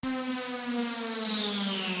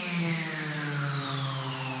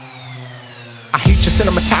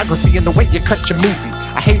cinematography and the way you cut your movie.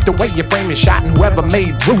 I hate the way your frame is shot and whoever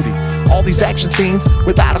made Rudy. All these action scenes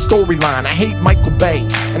without a storyline. I hate Michael Bay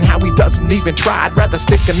and how he doesn't even try. I'd rather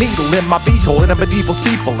stick a needle in my beehole in a medieval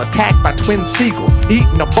steeple, attacked by twin seagulls,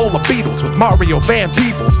 eating a bowl of beetles with Mario Van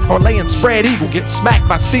Peebles, or laying spread eagle, getting smacked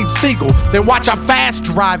by Steve Seagal. Then watch a fast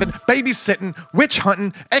driving, babysitting, witch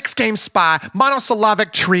hunting, X Games spy,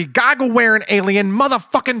 monosyllabic tree, goggle wearing alien,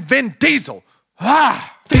 motherfucking Vin Diesel.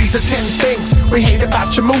 These are 10 things we hate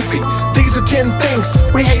about your movie. These are 10 things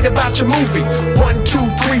we hate about your movie. 1, 2,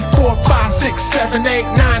 3, 4, 5, 6, 7, 8,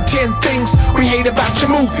 9, 10 things we hate about your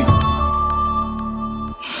movie.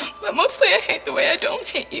 But mostly I hate the way I don't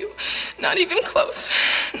hate you. Not even close.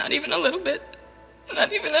 Not even a little bit.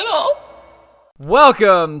 Not even at all.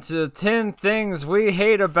 Welcome to 10 Things We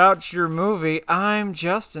Hate About Your Movie. I'm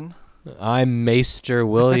Justin. I'm Maester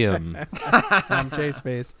William. I'm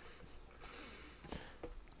Chaseface.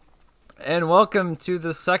 And welcome to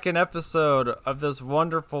the second episode of this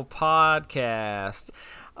wonderful podcast.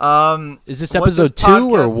 Is this episode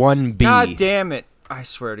 2 or 1B? God damn it. I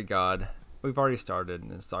swear to God. We've already started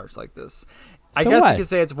and it starts like this. I So guess what? you could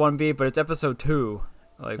say it's 1B, but it's episode 2.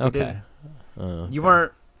 Like we Okay. did. You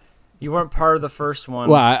weren't part of the first one.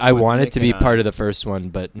 Well, I with wanted Nick to be and I. part of the first one,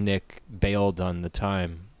 but Nick bailed on the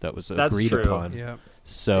time that was That's agreed true. upon. Yep. These are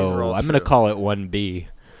So all I'm going to true. call it 1B.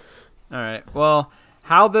 All right. Well,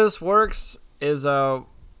 how this works is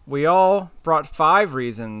we all brought 5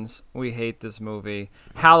 reasons we hate this movie.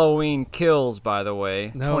 Halloween Kills, by the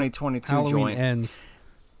way. No, 2022 Halloween joint. ends.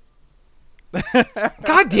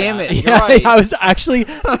 God damn it. You're Yeah, right. I was actually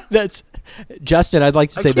that's Justin, I'd like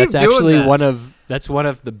to I say keep that's doing actually that. one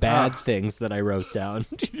of the bad things that I wrote down.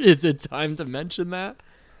 Is it time to mention that?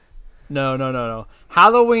 No.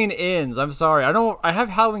 Halloween Ends. I'm sorry. I have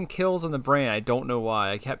Halloween Kills in the brain. I don't know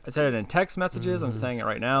why. I said it in text messages. I'm saying it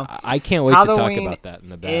right now. I can't wait to talk Halloween about that in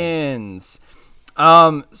the back. Ends.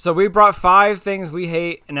 So we brought 5 things we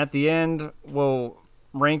hate, and at the end we'll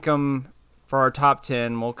rank them for our top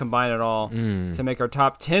 10. We'll combine it all to make our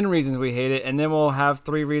top 10 reasons we hate it, and then we'll have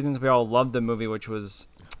 3 reasons we all love the movie, which was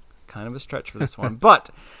kind of a stretch for this one. But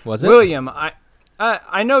Was it? William,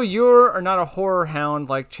 I know you're not a horror hound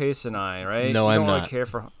like Chase and I, right? No, you I'm don't really not. care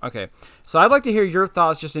for. Okay, so I'd like to hear your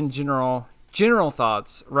thoughts, just in general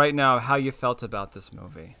thoughts right now, how you felt about this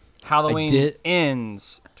movie. Halloween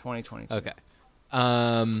Ends 2022. Okay.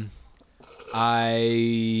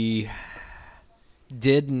 I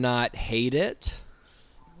did not hate it.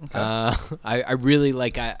 Okay. I really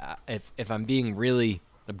like. If I'm being really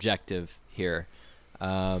objective here,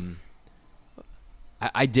 I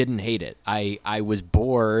didn't hate it. I was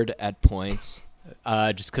bored at points,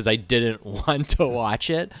 just because I didn't want to watch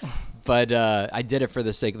it, but I did it for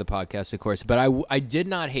the sake of the podcast, of course. But I did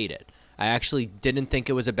not hate it. I actually didn't think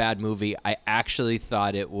it was a bad movie. I actually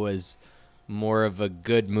thought it was more of a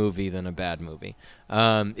good movie than a bad movie.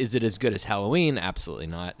 Is it as good as Halloween? Absolutely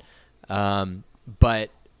not. But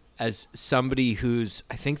as somebody who's,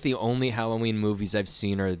 I think the only Halloween movies I've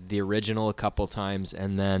seen are the original a couple times,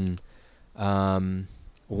 and then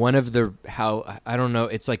one of the, I don't know,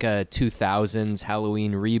 it's like a 2000s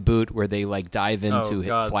Halloween reboot where they like dive into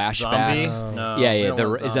flashbacks. Zombie? No, Yeah, we yeah. don't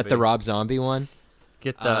want Is that the zombie. Rob Zombie one?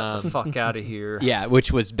 Get the fuck out of here. Yeah,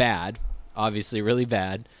 which was bad, obviously really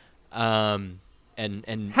bad, and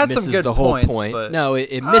Has some misses good the whole points, point. but- No,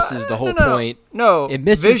 it misses the whole point. No, It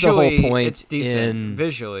misses the whole visually, point It's decent in-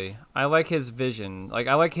 visually. I like his vision. Like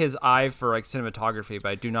I like his eye for like cinematography, but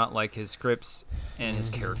I do not like his scripts and his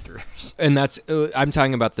characters. And that's I'm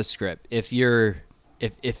talking about the script. If you're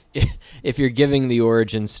if you're giving the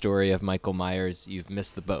origin story of Michael Myers, you've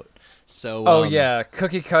missed the boat. So Yeah,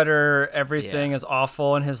 cookie cutter. Everything Yeah. is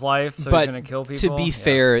awful in his life, so but he's gonna kill people. to be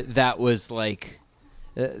fair, that was like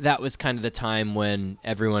that was kind of the time when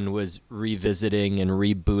everyone was revisiting and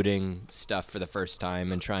rebooting stuff for the first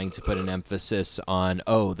time and trying to put an emphasis on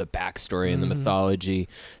the backstory and the mythology.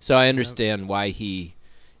 So I understand why he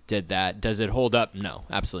did that. Does it hold up? No,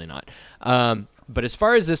 absolutely not. But as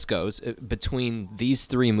far as this goes, between these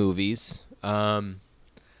 3 movies, I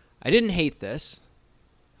didn't hate this.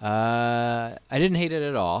 I didn't hate it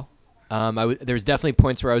at all. There was definitely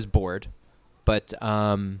points where I was bored, but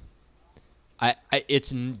it's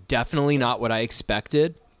definitely not what I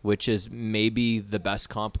expected, which is maybe the best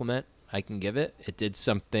compliment I can give it. It did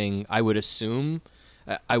something I would assume.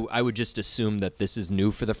 I would just assume that this is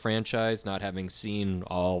new for the franchise, not having seen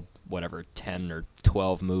all 10 or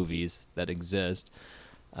 12 movies that exist.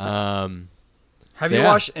 have you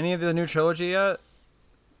watched any of the new trilogy yet?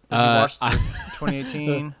 Did you watch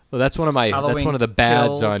 2018? Well, that's one of Halloween the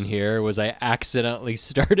bads Kills. on here. Was I accidentally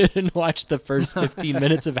started and watched the first 15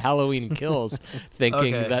 minutes of Halloween Kills,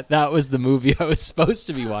 thinking Okay. that was the movie I was supposed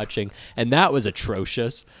to be watching, and that was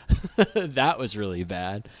atrocious. That was really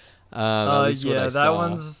bad. At least what I that saw.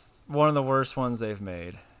 one's one of the worst ones they've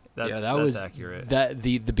made. That's was accurate. That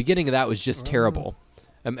the beginning of that was just terrible.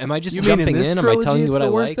 Am I just You mean jumping in this in? Am I telling trilogy you what it's I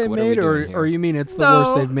the worst like? they've What are we made, doing here? or you mean it's the No.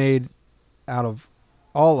 worst they've made out of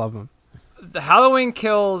all of them? The Halloween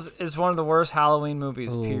Kills is one of the worst Halloween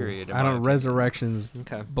movies. Ooh, Period. in I my don't. opinion. Resurrections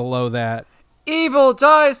Okay. below that. Evil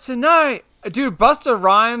dies tonight, dude. Busta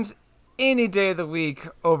Rhymes any day of the week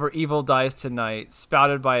over Evil Dies Tonight,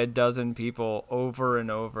 spouted by a dozen people over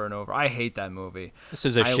and over and over. I hate that movie. This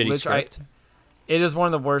is a shitty script. It is one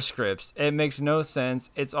of the worst scripts. It makes no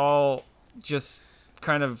sense. It's all just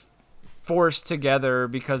kind of forced together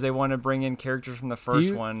because they want to bring in characters from the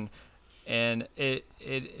first one, and it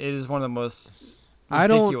is one of the most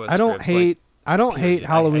ridiculous I don't scripts. hate. I don't period. hate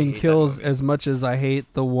Halloween hate that Kills movie. as much as I hate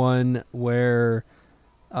the one where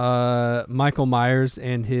Michael Myers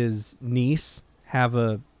and his niece have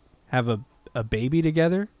a baby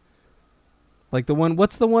together. Like the one,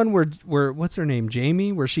 what's the one where what's her name,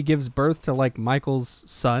 Jamie, where she gives birth to like Michael's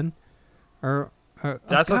son, or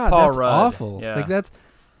That's with God, Paul that's Rudd. awful. Yeah. Like that's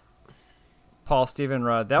Paul Stephen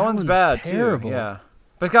Rudd. That one's one's bad terrible. too. Yeah,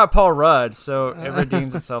 but it's got Paul Rudd, so it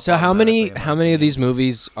redeems itself. So how many automatically, in my of opinion. these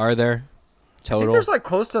movies are there I total? think there's like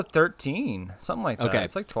close to 13, something like that. Okay.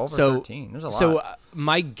 It's like 12 So- or 13. There's a lot. So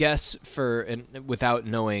my guess without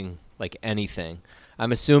knowing like anything,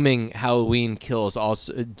 I'm assuming Halloween Kills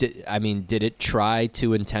also. Did it try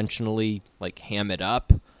to intentionally like ham it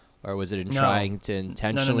up, or was it No. trying to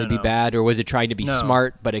intentionally be no. bad, or was it trying to be No.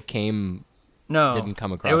 smart but it came no, didn't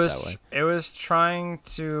come across that way? It was trying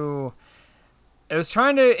to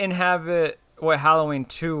inhabit what Halloween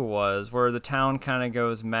 2 was, where the town kind of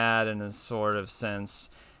goes mad in a sort of sense,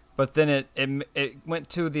 but then it went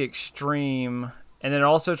to the extreme, and then it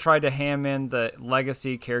also tried to ham in the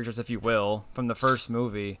legacy characters, if you will, from the first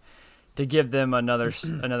movie, to give them another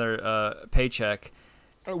paycheck.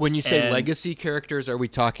 When you say And- legacy characters, are we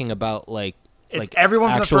talking about like It's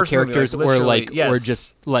everyone from the actual first movie, like, characters, or literally, like yes. or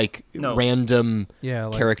just like No. random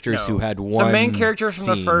like, characters No. who had one? The main characters from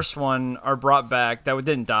the scene? first one are brought back. That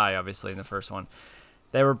didn't die, obviously, in the first one.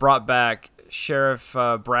 They were brought back. Sheriff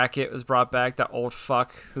Brackett was brought back. That old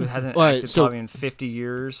fuck who hasn't All right, acted so- probably in 50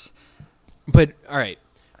 years. But all right,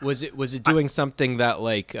 was it doing something that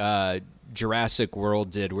like Jurassic World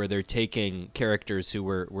did, where they're taking characters who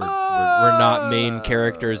were not main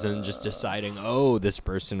characters and just deciding, oh, this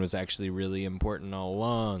person was actually really important all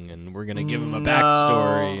along, and we're gonna give him a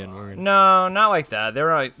backstory, and we're gonna... No, not like that. They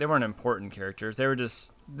weren't important characters. They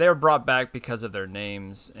were brought back because of their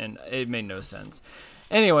names, and it made no sense.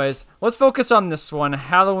 Anyways, let's focus on this one.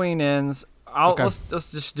 Halloween Ends. Okay.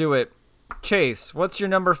 Let's just do it. Chase, what's your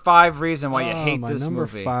number 5 reason why you hate my this number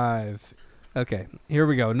movie? 5. Okay, here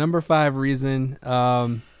we go. Number 5 reason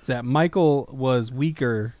is that Michael was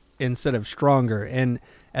weaker instead of stronger. And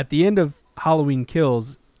at the end of Halloween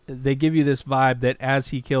Kills, they give you this vibe that as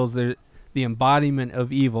he kills the embodiment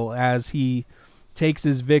of evil, as he takes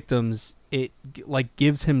his victims, it like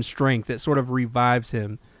gives him strength. It sort of revives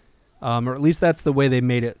him, or at least that's the way they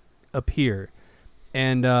made it appear.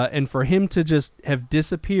 And for him to just have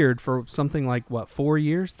disappeared for something like 4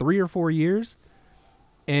 years, 3 or 4 years,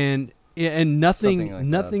 and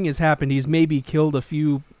nothing has happened. He's maybe killed a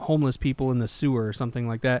few homeless people in the sewer or something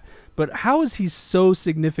like that. But how is he so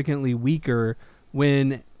significantly weaker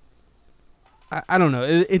when I don't know?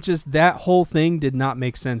 It just, that whole thing did not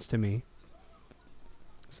make sense to me.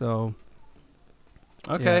 So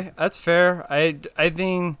Okay, yeah. that's fair. I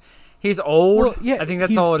think he's old. Well, yeah, I think that's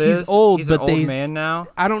he's- all it is. he's old, He's but an old man now.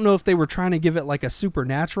 I don't know if they were trying to give it like a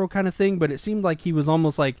supernatural kind of thing, but it seemed like he was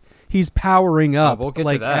almost like he's powering up, we'll get to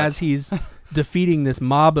like that. as he's defeating this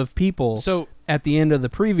mob of people. So at the end of the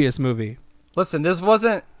previous movie, Listen, this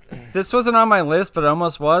wasn't on my list, but it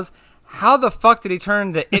almost was. How the fuck did he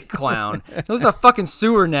turn the it clown? He was in a fucking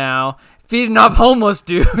sewer now, feeding off homeless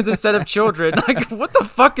dudes instead of children. Like, what the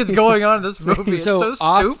fuck is going on in this movie? It's so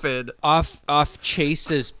stupid. Off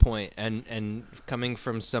Chase's point, and coming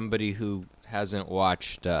from somebody who has not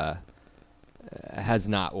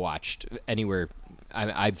watched anywhere.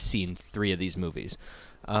 I've seen 3 of these movies,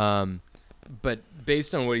 but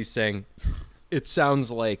based on what he's saying, it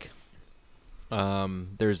sounds like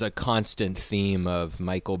there's a constant theme of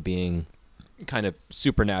Michael being kind of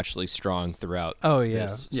supernaturally strong throughout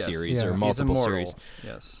this Yes. series Yeah. or He's multiple immortal. series.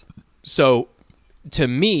 Yes. So, to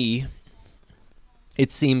me,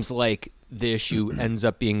 it seems like the issue ends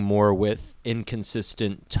up being more with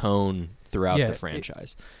inconsistent tone throughout the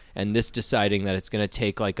franchise. And this deciding that it's going to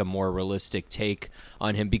take like a more realistic take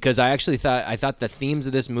on him, because I thought the themes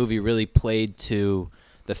of this movie really played to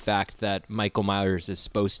the fact that Michael Myers is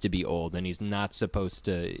supposed to be old and he's supposed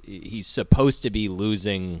to be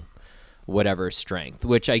losing whatever strength,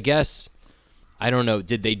 which I guess, I don't know,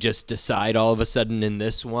 did they just decide all of a sudden in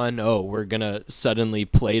this one, we're going to suddenly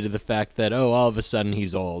play to the fact that, all of a sudden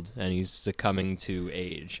he's old and he's succumbing to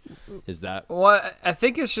age? Is that... Well, I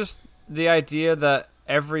think it's just the idea that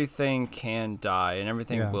everything can die and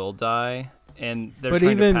everything will die, and they're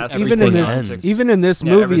trying to pass even in this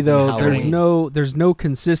movie though, Halloween. there's no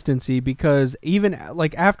consistency, because even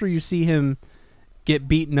like after you see him get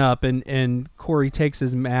beaten up and Corey takes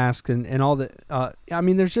his mask and all that, I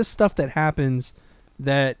mean, there's just stuff that happens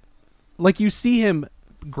that, like, you see him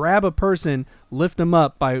grab a person, lift them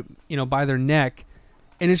up by their neck,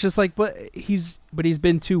 and it's just like, but he's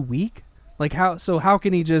been too weak. Like, how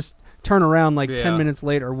can he just turn around 10 minutes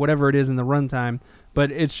later or whatever it is in the runtime,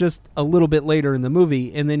 but it's just a little bit later in the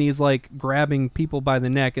movie, and then he's like grabbing people by the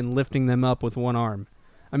neck and lifting them up with one arm.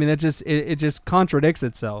 I mean, that just it just contradicts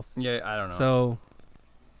itself. Yeah, I don't know. So,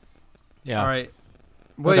 yeah. All right,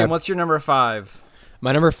 William, what's your number 5?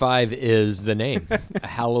 My number 5 is the name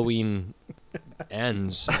Halloween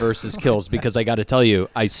Ends versus Kills, because I got to tell you,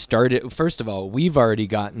 first of all, we've already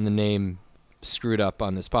gotten the name screwed up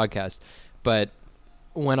on this podcast, but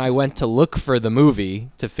when I went to look for the movie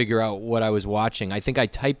to figure out what I was watching, I think I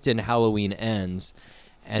typed in Halloween Ends,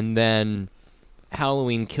 and then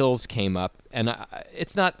Halloween Kills came up. And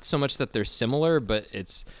it's not so much that they're similar, but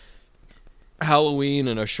it's Halloween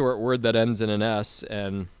and a short word that ends in an S.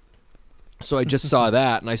 And so I just saw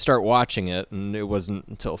that, and I start watching it, and it wasn't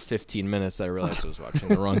until 15 minutes that I realized I was watching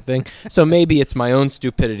the wrong thing. So maybe it's my own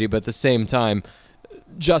stupidity, but at the same time,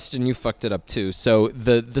 Justin, you fucked it up too. So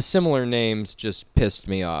the similar names just pissed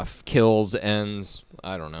me off. Kills, Ends,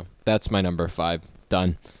 I don't know. That's my number 5.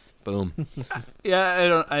 Done. Boom.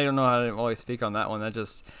 Yeah, I don't know how to always speak on that one.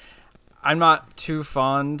 I'm not too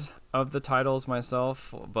fond of the titles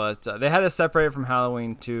myself, but they had to separate it from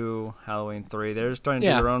Halloween 2, Halloween 3. They're just trying to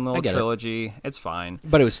do their own little trilogy. It's fine.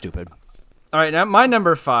 But it was stupid. All right, now my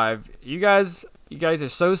number 5. You guys are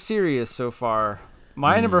so serious so far.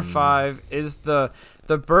 My number 5 is the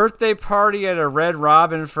birthday party at a Red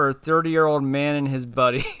Robin for a 30-year-old man and his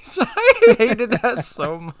buddies. I hated that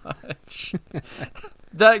so much.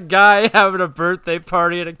 That guy having a birthday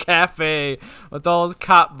party at a cafe with all his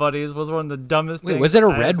cop buddies was one of the dumbest things. Wait, was it a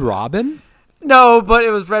Red Robin? No, but it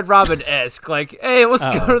was Red Robin-esque. Like, hey, let's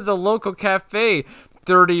go to the local cafe,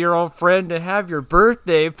 30-year-old friend, to have your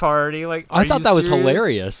birthday party. Like, I thought that was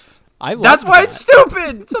hilarious. That's why it's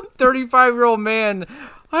stupid. Some 35-year-old man.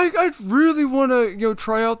 I really want to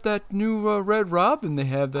try out that new Red Robin they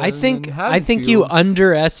have. I think you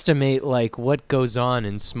underestimate like what goes on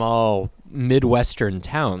in small Midwestern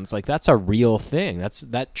towns. Like, that's a real thing.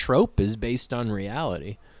 That trope is based on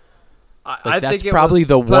reality. I that's think probably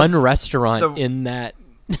the one restaurant in that.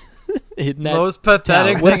 Most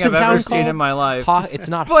pathetic thing I've ever seen in my life. It's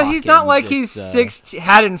not. But he's not like he's 16.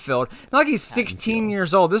 Haddonfield. Not like he's 16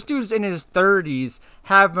 years old. This dude's in his 30s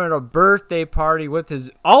having a birthday party with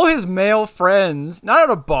all his male friends. Not at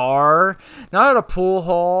a bar. Not at a pool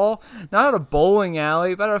hall. Not at a bowling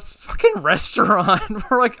alley. But at a fucking restaurant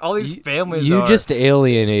where like all these families You are. just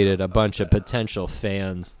alienated a bunch of potential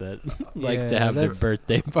fans that like to have their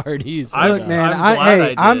birthday parties. Look, man,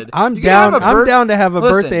 I'm down to have a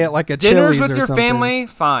birthday at like a dinners Chili's with or your something. family,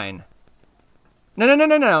 fine.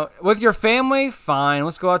 No. With your family, fine.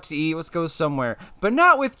 Let's go out to eat. Let's go somewhere. But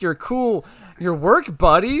not with your work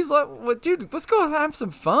buddies. Dude, let's go have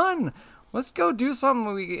some fun. Let's go do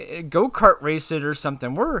something. Go-kart race it or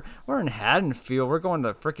something. We're in Haddonfield. We're going to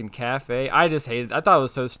a freaking cafe. I just hated it. I thought it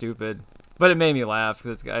was so stupid. But it made me laugh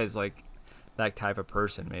because this guy's like that type of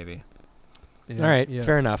person, maybe. Yeah, all right,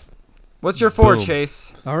 fair enough. What's your 4, Boom.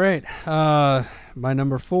 Chase? All right. My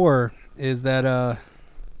number 4 is that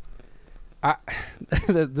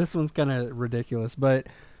this one's kind of ridiculous, but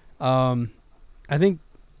I think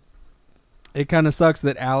it kind of sucks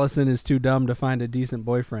that Allison is too dumb to find a decent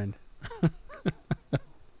boyfriend.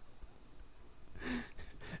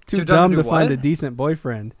 Too dumb to find a decent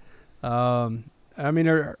boyfriend. I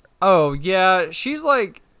mean, oh yeah, she's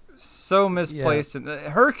like so misplaced. Yeah.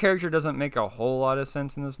 Her character doesn't make a whole lot of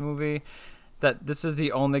sense in this movie. That this is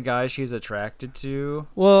the only guy she's attracted to.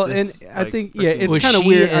 Well, and I think it's kind of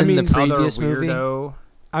weird. In the previous movie,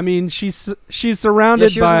 I mean, she's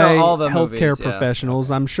surrounded she was in by all the healthcare movies, yeah. professionals.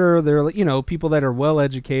 I'm sure they're people that are well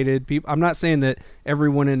educated. I'm not saying that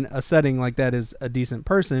everyone in a setting like that is a decent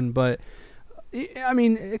person, but I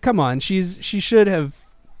mean, come on, she should have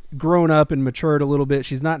grown up and matured a little bit.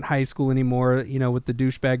 She's not in high school anymore, with the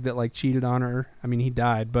douchebag that like cheated on her. I mean, he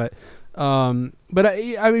died, but I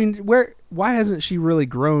mean, why hasn't she really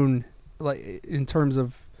grown, like, in terms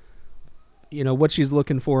of what she's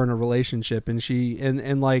looking for in a relationship?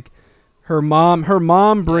 And like her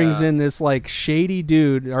mom brings in this like shady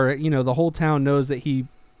dude, or the whole town knows that he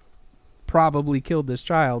probably killed this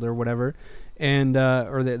child or whatever, and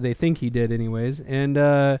or that they think he did anyways,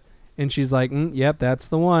 and she's like, yep, that's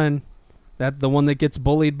the one, the one that gets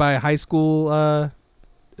bullied by high school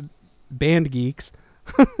band geeks.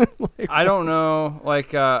 Like, I don't know.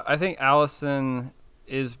 Like, I think Allison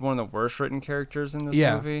is one of the worst written characters in this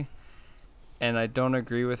movie, and I don't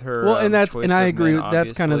agree with her. Well, and I agree.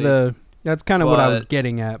 That's kind of what I was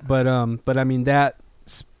getting at. But I mean, that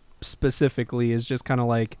specifically is just kind of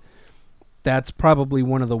like, that's probably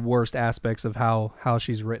one of the worst aspects of how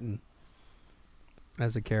she's written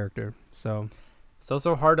as a character. So it's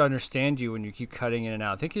also hard to understand you when you keep cutting in and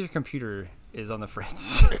out. I think your computer is on the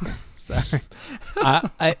fritz. Sorry.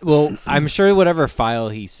 Well, I'm sure whatever file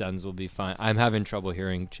he sends will be fine. I'm having trouble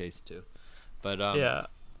hearing Chase too, but yeah.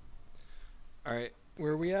 All right,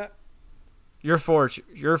 where are we at? You're four,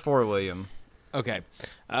 William. Okay.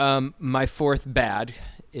 My fourth bad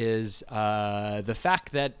is the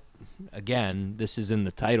fact that, again, this is in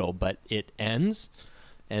the title, but it ends,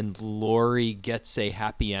 and Laurie gets a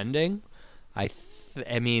happy ending. I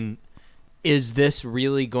mean, is this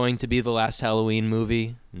really going to be the last Halloween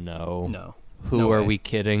movie? No. Who are we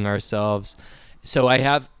kidding ourselves? So I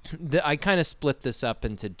kind of split this up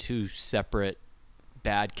into two separate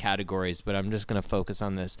bad categories, but I'm just going to focus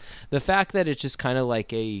on this. The fact that it's just kind of like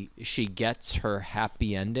she gets her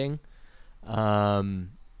happy ending, and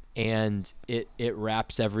it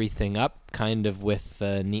wraps everything up kind of with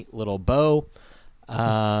a neat little bow.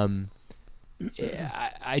 I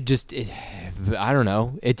don't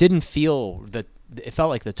know. It didn't feel that. It felt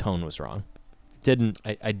like the tone was wrong.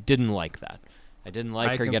 I didn't like that. I didn't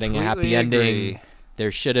like her getting a happy ending. There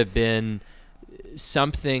should have been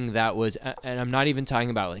something that was, and I'm not even talking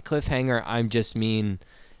about like cliffhanger. I'm just mean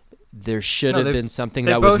there should have been something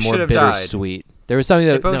that was more bittersweet. There was something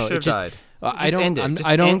that should have died. I don't. End it. Just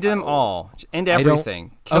I don't end them all. Just end everything.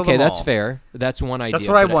 Kill okay, them that's all. fair. That's one idea. That's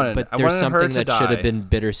what I wanted. But I there's wanted her something to that should have die. been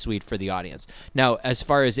bittersweet for the audience. Now, as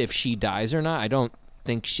far as if she dies or not, I don't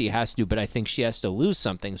think she has to, but I think she has to lose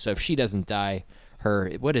something. So if she doesn't die,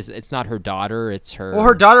 what is it? It's not her daughter. It's her. Well,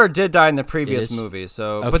 her daughter did die in the previous movie,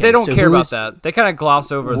 so okay, but they don't care about is, that. They kind of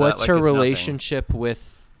gloss over what's that. What's her like relationship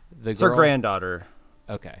with the girl? It's her granddaughter.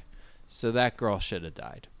 Okay, so that girl should have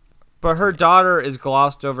died. But her daughter is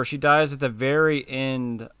glossed over. She dies at the very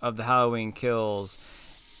end of the Halloween Kills,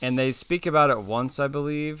 and they speak about it once, I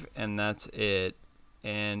believe, and that's it.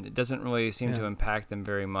 And it doesn't really seem to impact them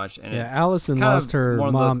very much. And Allison lost her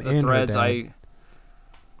mom and her dad.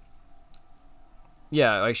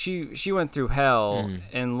 Yeah, like she went through hell,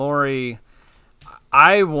 and Laurie,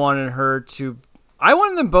 I wanted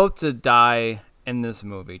them both to die in this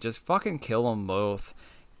movie. Just fucking kill them both.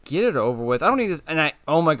 Get it over with. I don't need this. And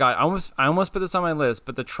oh my God, I almost put this on my list,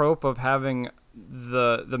 but the trope of having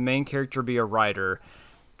the main character be a writer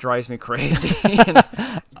drives me crazy.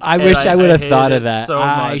 I wish I would have thought of that. So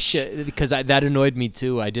I much. should, because that annoyed me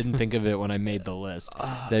too. I didn't think of it when I made the list.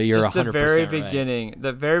 That you're just 100% the very right.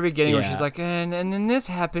 beginning, where she's like, and then this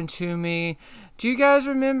happened to me. Do you guys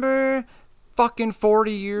remember? Fucking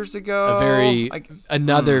 40 years ago.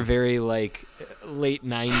 Another very like late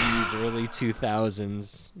 90s, early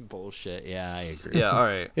 2000s bullshit. Yeah, I agree. Yeah, all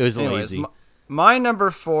right. It was lazy. My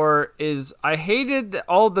number 4 is I hated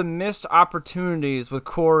all the missed opportunities with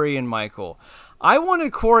Corey and Michael. I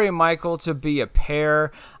wanted Corey and Michael to be a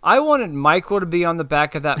pair. I wanted Michael to be on the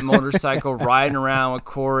back of that motorcycle riding around with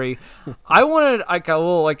Corey. I wanted like a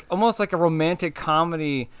little, like almost like a romantic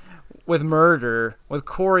comedy with murder with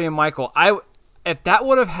Corey and Michael. If that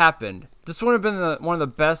would have happened, this would have been one of the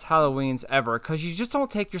best Halloweens ever, because you just don't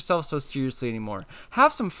take yourself so seriously anymore.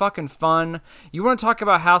 Have some fucking fun. You want to talk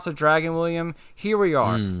about House of Dragon, William? Here we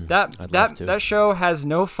are. That show has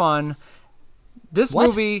no fun. This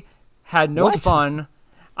movie had no fun.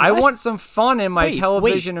 I want some fun in my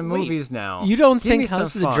television and movies now. You don't think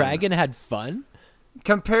House of the Dragon had fun?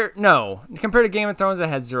 Compared to Game of Thrones, it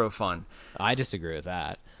had zero fun. I disagree with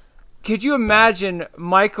that. Could you imagine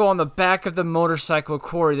Michael on the back of the motorcycle with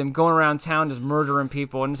Corey, them going around town just murdering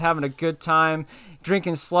people and just having a good time,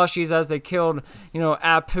 drinking slushies as they killed,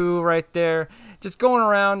 Apu right there, just going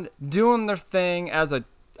around doing their thing as a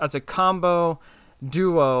combo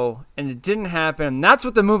duo, and it didn't happen. And that's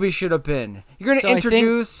what the movie should have been. You're going to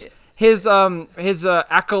introduce his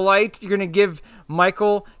acolyte. You're going to give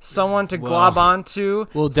Michael someone to glob onto.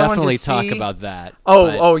 We'll definitely talk about that.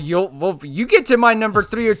 You get to my number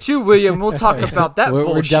 3 or 2, William. We'll talk about that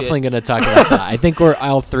bullshit. We're definitely going to talk about that. I think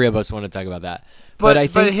all 3 of us want to talk about that. But I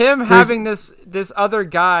think him having this other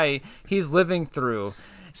guy he's living through,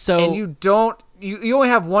 and you only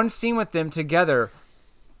have one scene with them together.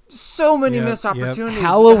 So many missed opportunities.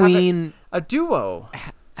 Halloween, a duo.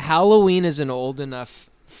 Halloween is an old enough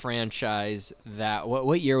franchise that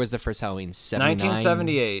what year was the first Halloween?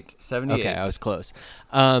 1978. 78. Okay, I was close.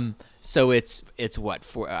 So it's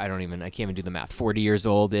what? I can't even do the math. 40 years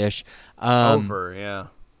old ish. Over, yeah.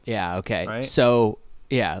 Yeah. Okay. Right? So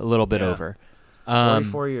yeah, a little bit over.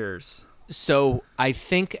 44 years. So I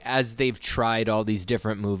think as they've tried all these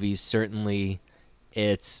different movies, certainly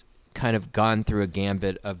it's kind of gone through a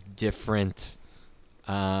gambit of different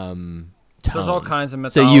tones. There's all kinds of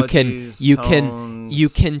mythologies, so you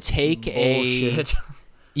can take bullshit.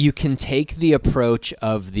 You can take the approach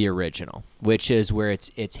of the original, which is where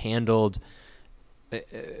it's handled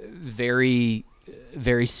very,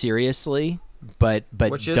 very seriously, but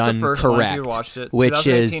which is done the first correct. One if you watched it. Which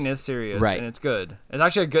 2018 is serious, right, and it's good. It's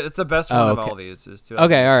actually good. It's the best one of all these.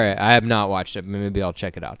 Okay, all right. I have not watched it. Maybe I'll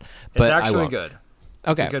check it out. But it's actually good.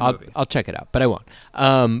 Okay, I'll check it out, but I won't.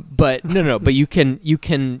 But no. But you can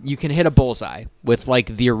hit a bullseye with like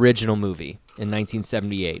the original movie in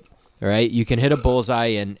 1978. All right, you can hit a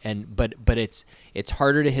bullseye, but it's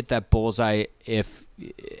harder to hit that bullseye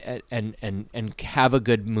and have a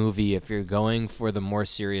good movie if you're going for the more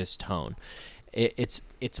serious tone.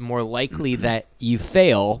 It's more likely that you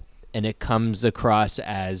fail and it comes across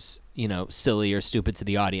as silly or stupid to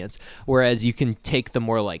the audience. Whereas you can take the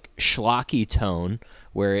more like schlocky tone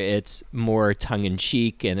where it's more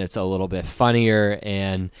tongue-in-cheek and it's a little bit funnier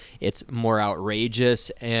and it's more outrageous.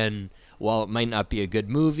 And while it might not be a good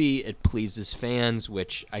movie, it pleases fans,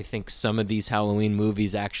 which I think some of these Halloween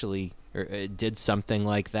movies actually did something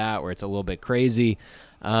like that where it's a little bit crazy.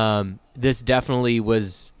 This definitely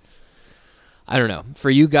was... I don't know. For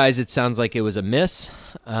you guys, it sounds like it was a miss.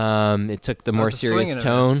 It took the more serious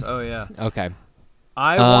tone. Oh, yeah. Okay.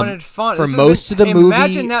 I wanted fun. For most of the movie...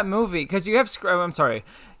 Imagine that movie, because you have... I'm sorry.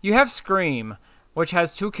 You have Scream, which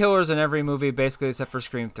has 2 killers in every movie, basically, except for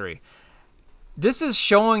Scream 3. This is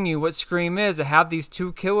showing you what Scream is, to have these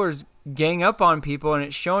 2 killers gang up on people, and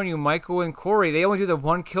it's showing you Michael and Corey. They only do the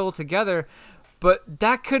 1 kill together, but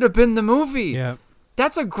that could have been the movie. Yeah.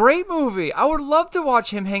 That's a great movie. I would love to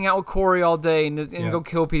watch him hang out with Corey all day and go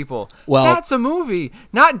kill people. Well, that's a movie.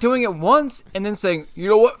 Not doing it once and then saying, you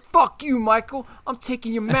know what? Fuck you, Michael. I'm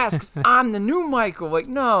taking your mask 'cause I'm the new Michael. Like,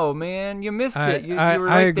 no, man. You missed it. You were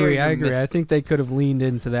right agree. there. I agree. I think they could have leaned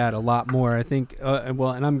into that a lot more. I think,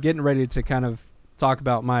 and I'm getting ready to kind of talk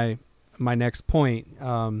about my next point.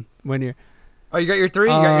 When you're... Oh, you got your 3?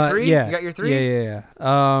 You got your 3? Yeah. You got your 3? Yeah.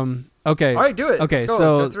 Okay. All right, do it. Okay, Let's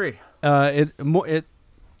so... go 3.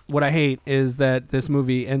 What I hate is that this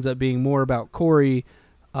movie ends up being more about Corey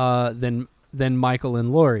than Michael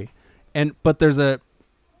and Laurie, but there's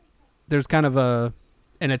kind of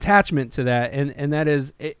an attachment to that, and that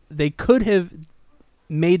is they could have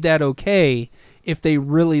made that okay if they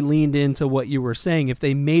really leaned into what you were saying, if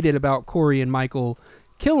they made it about Corey and Michael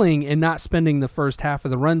killing and not spending the first half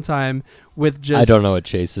of the runtime with just... I don't know what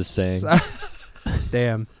Chase is saying.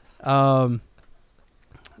 Damn.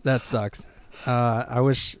 That sucks. I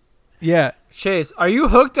wish... Yeah. Chase, are you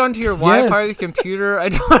hooked onto your Wi-Fi of the computer? I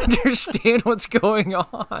don't understand what's going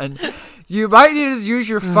on. You might need to use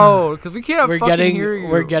your phone because we can't hear you.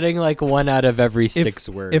 We're getting like 1 out of every 6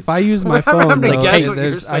 words. If I use my phone, I'm gonna though, guess what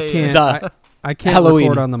you're saying. I can't Halloween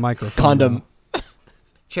record on the microphone. condom.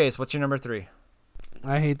 Chase, what's your number 3?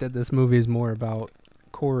 I hate that this movie is more about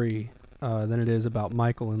Corey than it is about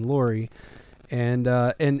Michael and Laurie, and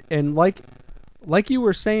like you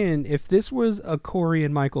were saying, if this was a Corey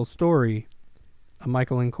and Michael story, a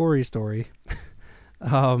Michael and Corey story,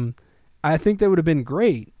 I think that would have been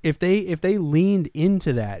great if they leaned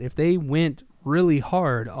into that, if they went really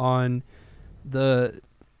hard on that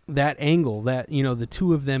angle, that the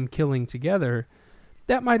 2 of them killing together.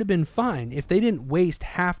 That might have been fine if they didn't waste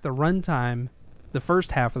half the runtime, the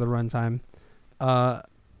first half of the runtime,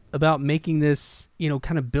 about making this,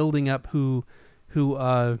 kind of building up who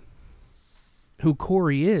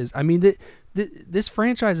Corey is. I mean, this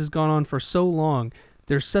franchise has gone on for so long.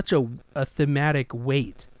 there's such a thematic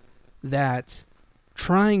weight that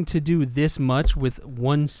trying to do this much with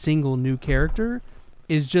one single new character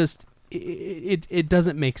is just it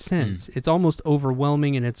doesn't make sense. It's almost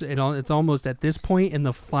overwhelming, and it's almost at this point in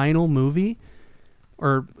the final movie,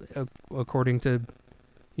 or according to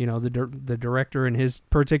the director and his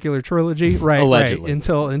particular trilogy, right? Allegedly.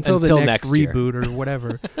 Until the next reboot or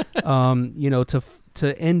whatever.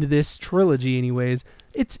 To end this trilogy, anyways,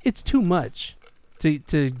 it's too much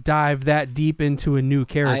to dive that deep into a new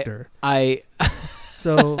character.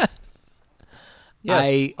 So.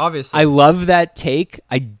 Yes, obviously. I love that take.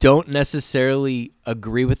 I don't necessarily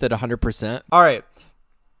agree with it 100%. All right.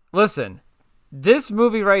 Listen, this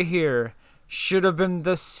movie right here should have been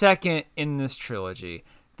the second in this trilogy.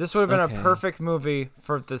 This would have been a perfect movie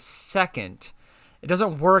for the second. It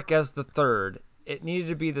doesn't work as the third. It needed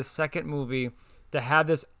to be the second movie to have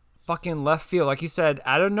this fucking left field. Like you said,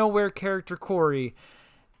 out of nowhere character Corey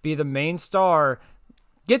be the main star.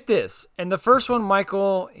 Get this. In the first one,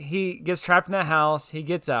 Michael, he gets trapped in that house. He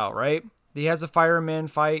gets out, right? He has a fireman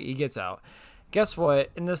fight. He gets out. Guess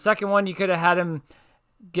what? In the second one, you could have had him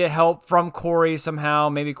get help from Corey somehow.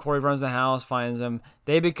 Maybe Corey runs the house, finds him.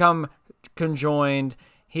 They become conjoined.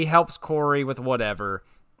 He helps Corey with whatever.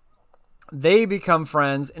 They become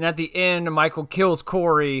friends. And at the end, Michael kills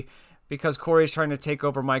Corey because Corey's trying to take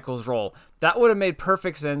over Michael's role. That would have made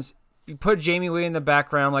perfect sense. You put Jamie Lee in the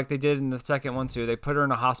background like they did in the second one too. They put her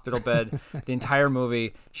in a hospital bed the entire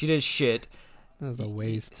movie. She did shit. That was a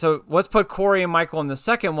waste. So let's put Corey and Michael in the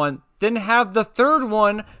second one. Then have the third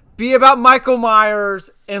one be about Michael Myers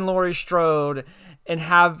and Laurie Strode and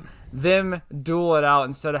have them duel it out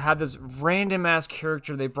instead of have this random ass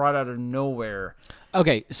character they brought out of nowhere.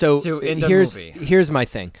 Okay, so here's my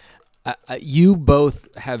thing. You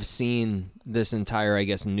both have seen this entire, I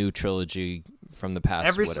guess, new trilogy from the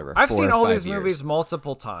past, I've seen all these movies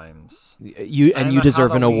multiple times. You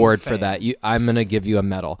deserve an award for that. I'm gonna give you a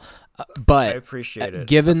medal. But I appreciate it.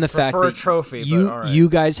 Given the fact that a trophy, you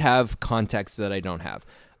guys have context that I don't have,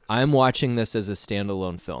 I'm watching this as a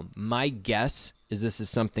standalone film. My guess is this is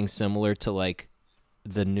something similar to like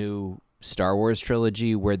the new Star Wars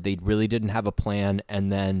trilogy, where they really didn't have a plan, and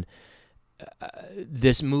then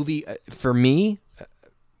this movie, for me.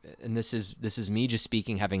 And this is me just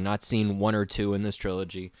speaking, having not seen one or two in this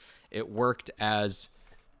trilogy, it worked as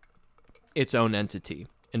its own entity.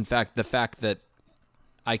 In fact, the fact that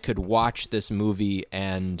I could watch this movie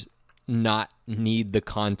and not need the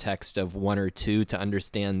context of one or two to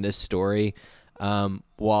understand this story,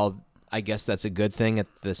 while I guess that's a good thing, at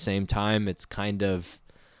the same time, it's kind of,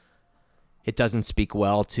 it doesn't speak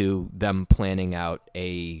well to them planning out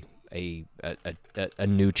a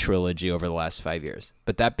new trilogy over the last 5 years.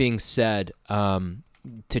 But that being said,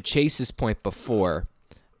 to Chase's point before,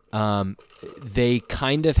 they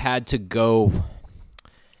kind of had to go.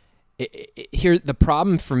 Here, the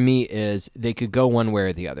problem for me is they could go one way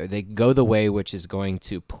or the other. They could go the way which is going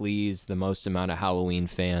to please the most amount of Halloween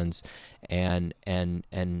fans and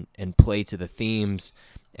play to the themes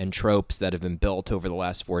and tropes that have been built over the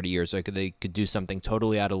last 40 years. Or they could do something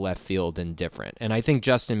totally out of left field and different. And I think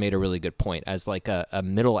Justin made a really good point. As like a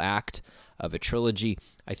middle act of a trilogy,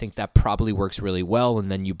 I think that probably works really well, and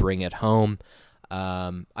then you bring it home.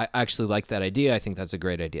 I actually like that idea. I think that's a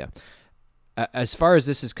great idea. As far as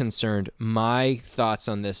this is concerned, my thoughts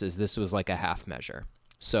on this is this was like a half measure.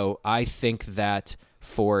 So I think that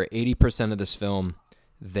for 80% of this film,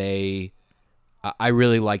 I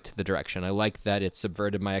really liked the direction. I liked that it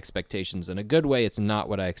subverted my expectations in a good way. It's not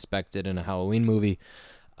what I expected in a Halloween movie.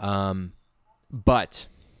 But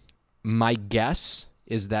my guess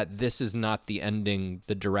is that this is not the ending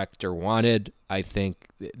the director wanted. I think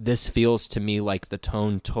this feels to me like the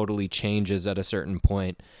tone totally changes at a certain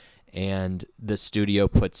point, and the studio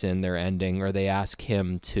puts in their ending, or they ask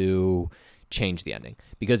him to change the ending,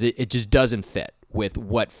 because it just doesn't fit with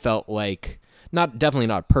what felt like, definitely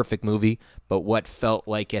not a perfect movie, but what felt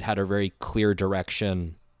like it had a very clear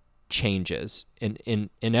direction changes in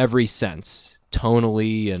every sense,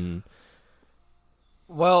 tonally and...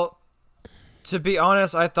 Well, to be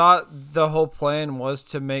honest, I thought the whole plan was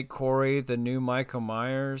to make Corey the new Michael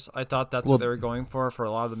Myers. I thought that's what they were going for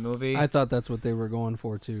a lot of the movie. I thought that's what they were going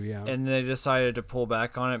for too, yeah. And they decided to pull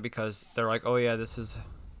back on it because they're like, oh yeah, this is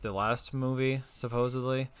the last movie,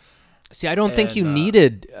 supposedly. See, I don't think you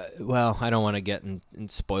needed... well, I don't want to get and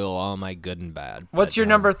spoil all my good and bad. What's your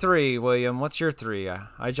number 3, William? What's your 3?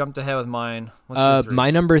 I jumped ahead with mine. What's your 3?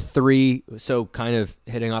 My number 3, so kind of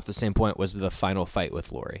hitting off the same point, was the final fight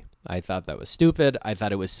with Laurie. I thought that was stupid. I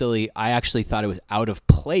thought it was silly. I actually thought it was out of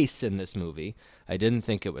place in this movie. I didn't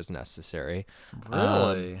think it was necessary.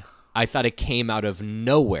 Really? I thought it came out of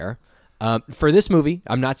nowhere. For this movie,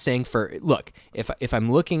 I'm not saying look, if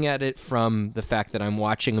I'm looking at it from the fact that I'm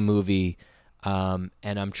watching a movie and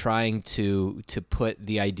I'm trying to put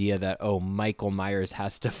the idea that, Michael Myers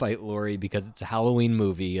has to fight Laurie because it's a Halloween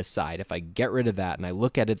movie aside, if I get rid of that and I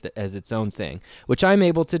look at it as its own thing, which I'm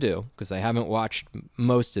able to do because I haven't watched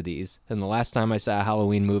most of these, and the last time I saw a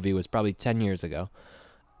Halloween movie was probably 10 years ago,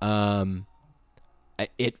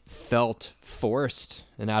 it felt forced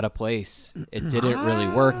and out of place. It didn't really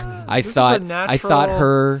work. I thought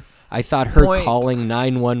her point. calling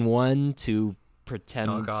 911 to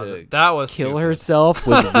pretend to that was kill stupid. herself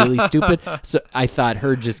was really stupid. So I thought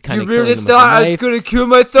her just kind of You really killing him with a thought I was knife. gonna kill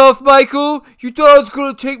myself, Michael? You thought I was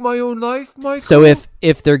gonna take my own life, Michael? So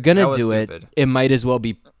if they're gonna That do was it, stupid. it might as well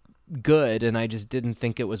be good, and I just didn't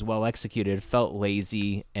think it was well executed. It felt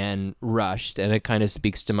lazy and rushed, and it kind of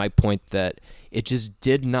speaks to my point that it just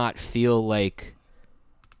did not feel like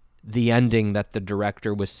the ending that the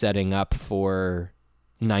director was setting up for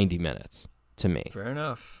 90 minutes to me. Fair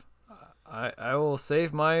enough. I will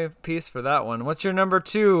save my piece for that one. What's your number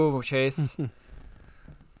 2, Chase?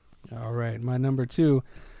 All right, my number 2.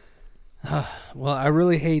 Well, I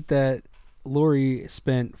really hate that Laurie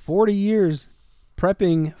spent 40 years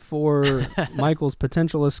prepping for Michael's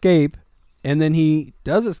potential escape, and then he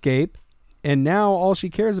does escape, and now all she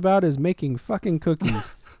cares about is making fucking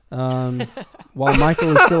cookies while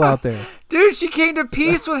Michael is still out there. Dude, she came to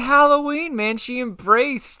peace with Halloween, man. She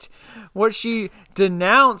embraced what she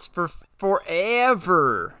denounced for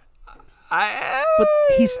forever. But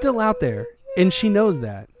he's still out there, and she knows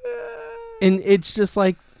that. And it's just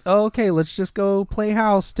like, okay, let's just go play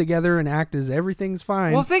house together and act as everything's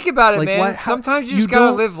fine. Well, think about it, Like, man. Sometimes you just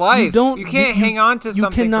gotta live life. You can't hang on to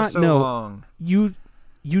something for so long. You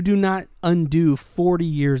do not undo 40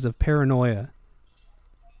 years of paranoia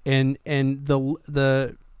and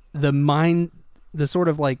the mind, the sort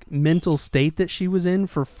of like mental state that she was in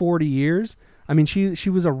for 40 years. I mean, she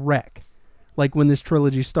was a wreck, like when this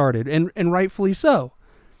trilogy started, and rightfully so.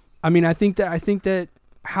 I mean, I think that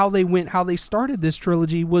how they started this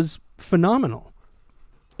trilogy was phenomenal,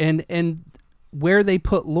 and where they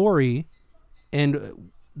put Laurie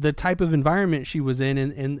and the type of environment she was in,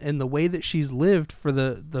 and the way that she's lived for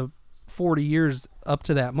the 40 years up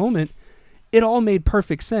to that moment, it all made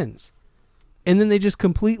perfect sense. And then they just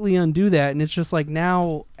completely undo that, and it's just like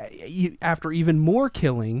now, after even more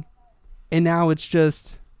killing, and now it's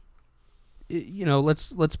just,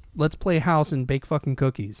 let's play house and bake fucking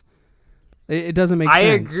cookies. It doesn't make sense. I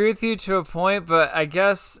agree with you to a point, but I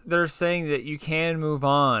guess they're saying that you can move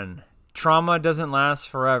on. Trauma doesn't last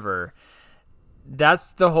forever.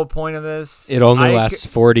 That's the whole point of this. It only lasts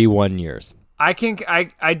 41 years. I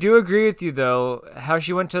do agree with you though, how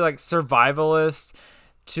she went to like survivalist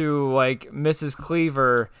to like Mrs.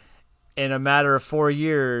 Cleaver in a matter of 4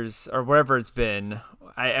 years or whatever it's been.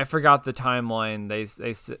 I forgot the timeline they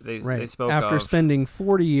spoke of. After spending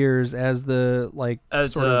 40 years as the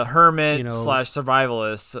as a hermit /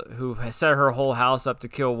 survivalist who set her whole house up to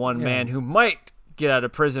kill one man who might get out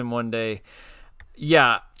of prison one day.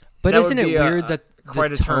 Yeah. But isn't it weird that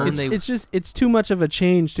quite a turn? It's too much of a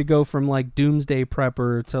change to go from like doomsday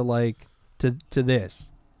prepper to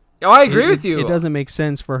this. Oh, I agree with you. It doesn't make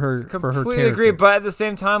sense for her. Completely agree, but at the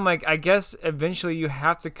same time, like I guess eventually you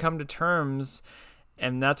have to come to terms,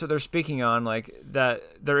 and that's what they're speaking on, like that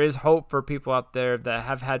there is hope for people out there that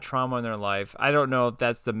have had trauma in their life. I don't know if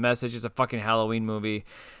that's the message. It's a fucking Halloween movie,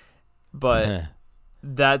 but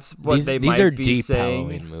that's what they might are be deep saying.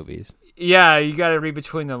 Halloween movies. Yeah, you got to read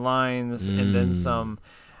between the lines and then some.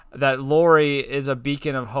 That Laurie is a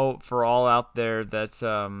beacon of hope for all out there that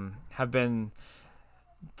have been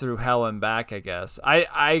through hell and back. I guess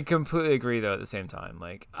I completely agree though. At the same time,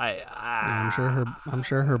 like I'm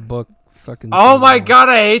sure her book fucking. Oh my god,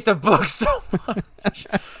 I hate the book so much.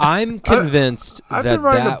 I'm convinced I've that been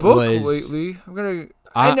writing that a book was lately. I'm gonna.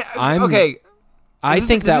 I'm okay. I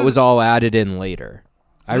think that was all added in later.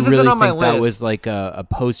 I This really isn't on my think that list. was like a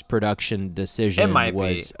post-production decision. It might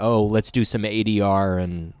be. Let's do some ADR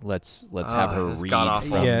and let's have her it's read god-awful.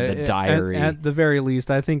 from the diary. At the very least,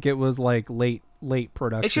 I think it was like late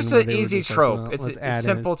production. It's just where an they were easy just like, trope. well, It's let's a add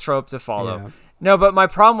simple in. trope to follow. Yeah. No, but my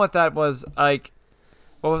problem with that was like,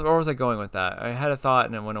 where was I going with that? I had a thought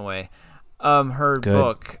and it went away. Her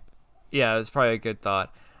book. Yeah, it was probably a good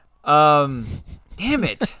thought. Damn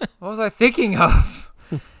it! What was I thinking of?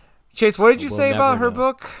 Chase, what did you say about her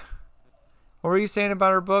book? What were you saying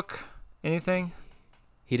about her book? Anything?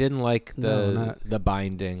 He didn't like No, the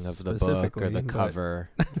binding of the book or specifically, the but- cover.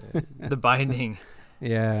 The binding.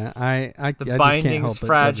 Yeah, I The just can't binding's help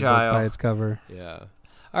but judge a book fragile. by its cover. Yeah.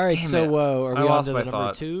 All right, Damn so it. are I we on lost to my the thought.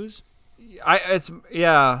 number twos?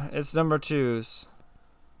 It's number twos.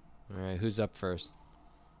 All right, who's up first?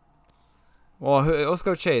 Well, let's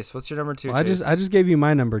go Chase. What's your number two? Well, I Chase? just gave you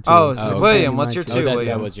my number 2. Oh, I just gave William, you what's my your two. two? Oh, that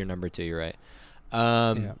William. was your number 2. You're right.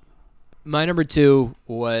 Yeah. My number 2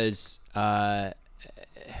 was a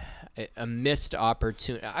missed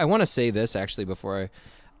opportunity. I want to say this actually before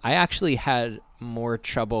I actually had more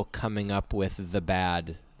trouble coming up with the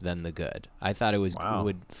bad than the good. I thought it was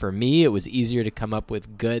for me it was easier to come up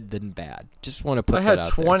with good than bad. Just want to put that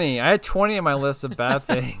out 20. I had 20 on my list of bad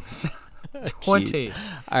things. 20. Jeez.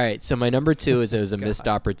 All right, so my number 2 is it was a missed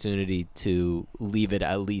opportunity to leave it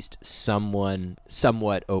at least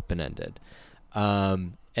somewhat open-ended.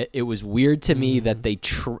 It was weird to me that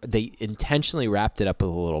they intentionally wrapped it up with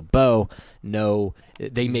a little bow. No,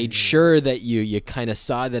 they made sure that you kind of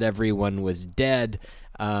saw that everyone was dead,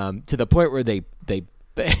 to the point where they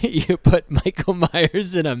you put Michael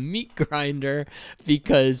Myers in a meat grinder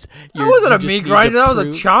because That wasn't a meat grinder. That was a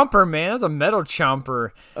chomper, man. That was a metal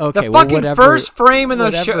chomper. Okay, the fucking whatever, first frame in the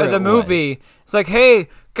whatever it movie. was. It's like, hey,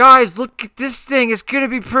 guys, look at this thing. It's gonna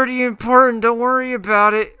be pretty important. Don't worry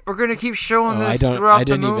about it. We're gonna keep showing this throughout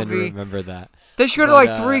the movie. I didn't even remember that. They showed it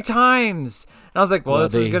like 3 times. And I was like, well,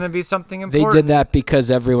 this is going to be something important. They did that because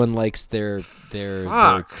everyone likes their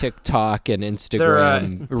TikTok and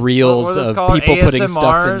Instagram reels of people putting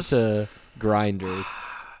stuff into grinders.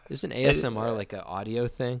 Isn't ASMR like an audio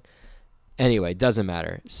thing? Anyway, doesn't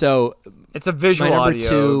matter. So it's a visual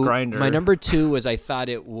audio grinder. My number 2 was I thought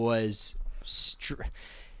it was,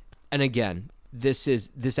 and again,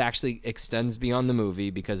 this actually extends beyond the movie,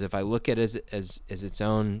 because if I look at it as its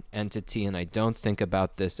own entity and I don't think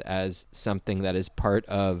about this as something that is part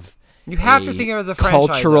of you have to think of it as a franchise,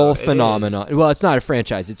 cultural phenomenon. Well, it's not a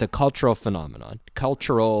franchise, it's a cultural phenomenon.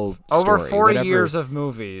 Cultural over story, 40 whatever. years of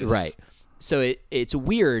movies. Right. So it's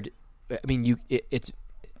weird. I mean,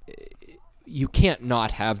 you can't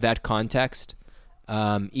not have that context.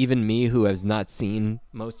 Even me, who has not seen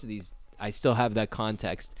most of these, I still have that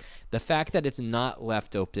context. The fact that it's not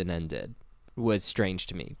left open-ended was strange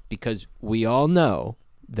to me, because we all know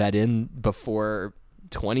that before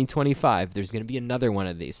 2025, there's going to be another one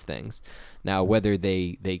of these things. Now, whether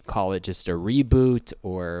they call it just a reboot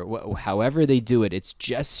or however they do it, it's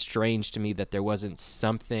just strange to me that there wasn't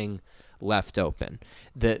something left open.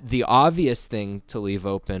 The obvious thing to leave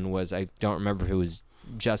open was, I don't remember if it was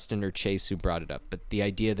Justin or Chase who brought it up, but the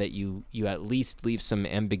idea that you at least leave some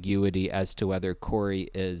ambiguity as to whether Corey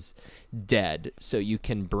is dead, so you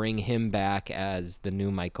can bring him back as the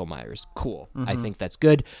new Michael Myers. Cool. I think that's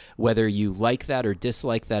good. Whether you like that or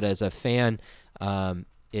dislike that as a fan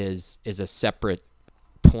is a separate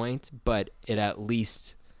point, but it at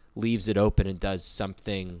least leaves it open and does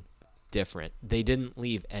something different. They didn't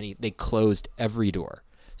leave they closed every door.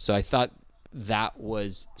 So I thought that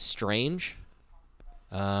was strange.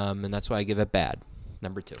 And that's why I give it bad.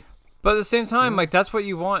 Number 2. But at the same time, like, that's what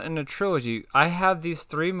you want in a trilogy. I have these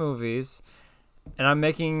 3 movies, and I'm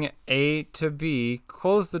making A to B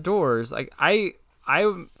close the doors. Like, I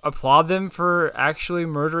applaud them for actually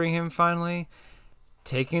murdering him finally,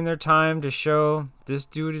 taking their time to show this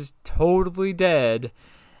dude is totally dead.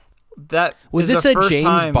 That was is this the a first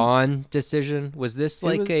James time. Bond decision? Was this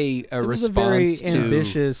like a response very to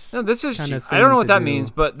ambitious? No, this is. kind of I don't know thing what to that do. means,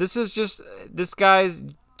 but this is just this guy's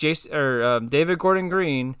David Gordon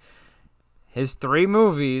Green. His 3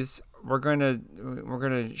 movies. We're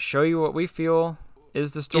gonna show you what we feel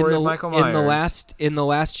is the story of Michael Myers. In the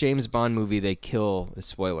last James Bond movie, they kill.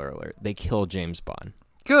 Spoiler alert! They kill James Bond.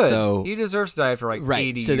 Good. So, he deserves to die for like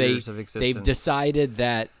 80 years of existence. They've decided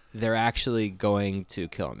that they're actually going to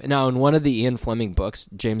kill him. Now, in one of the Ian Fleming books,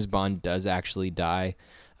 James Bond does actually die.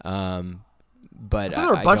 But I thought there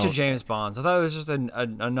were a bunch of James Bonds. I thought it was just a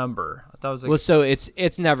number. I thought it was like, well, so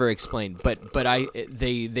it's never explained. But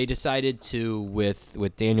they decided to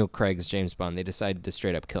with Daniel Craig's James Bond, they decided to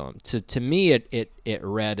straight up kill him. To me, it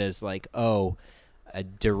read as like, oh, a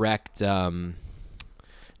direct, not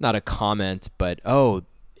a comment, but oh,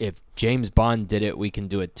 if James Bond did it, we can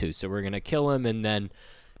do it too. So we're gonna kill him, and then,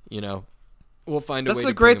 we'll find a way. That's to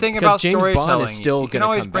the great bring him, thing about James storytelling. Bond is still you can gonna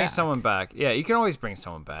always come bring back. someone back. Yeah, you can always bring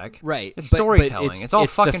someone back. Right. It's but storytelling. It's all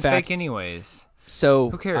it's the fucking fact- fake anyways. So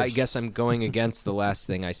Who cares? I guess I'm going against the last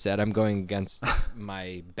thing I said. I'm going against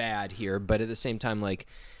my bad here, but at the same time, like,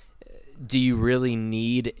 do you really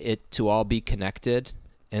need it to all be connected?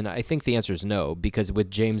 And I think the answer is no, because with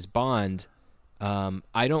James Bond,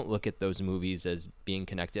 I don't look at those movies as being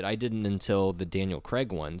connected. I didn't until the Daniel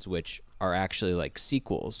Craig ones, which are actually like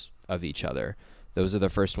sequels of each other. Those are the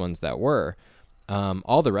first ones that were.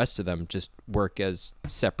 All the rest of them just work as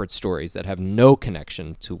separate stories that have no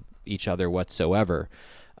connection to each other whatsoever.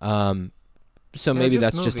 So maybe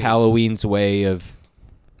that's just movies. Halloween's way of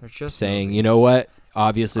saying, movies. you know what?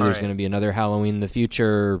 Obviously, there's Alright. going to be another Halloween in the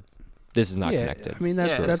future. This is not connected. I mean,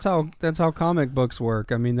 Yeah. that's how comic books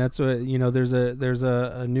work. I mean, that's what there's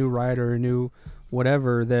a new writer, a new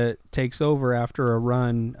whatever that takes over after a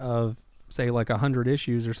run of say like 100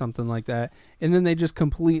 issues or something like that, and then they just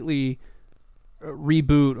completely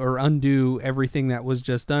reboot or undo everything that was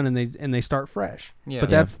just done, and they start fresh. Yeah. But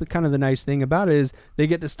that's the kind of the nice thing about it is they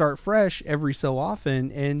get to start fresh every so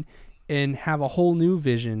often and have a whole new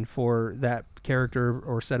vision for that character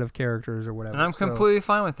or set of characters or whatever. And I'm So- completely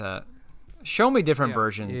fine with that. Show me different Yeah.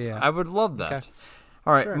 versions. Yeah. I would love that. Okay.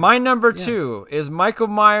 All right, Sure. my number 2 is Michael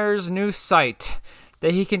Myers' new sight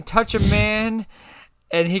that he can touch a man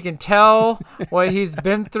and he can tell what he's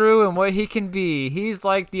been through and what he can be. He's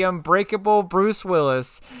like the unbreakable Bruce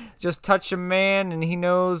Willis. Just touch a man and he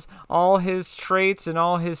knows all his traits and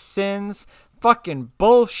all his sins. Fucking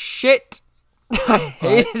bullshit. I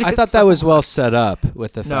hated it. I thought so that was well set up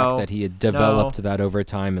with the No. fact that he had developed that over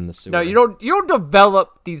time in the sewer. No, you don't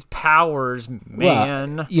develop these powers,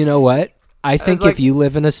 man. Well, you know what? I think like- if you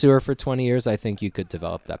live in a sewer for 20 years, I think you could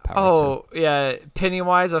develop that power too. Oh yeah,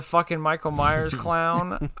 Pennywise, a fucking Michael Myers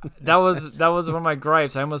clown. that was one of my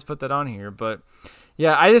gripes. I almost put that on here, but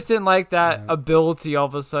yeah, I just didn't like that ability. All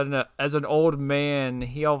of a sudden, as an old man,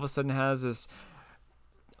 he all of a sudden has this.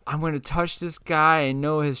 I'm going to touch this guy and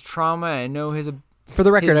know his trauma and know his. For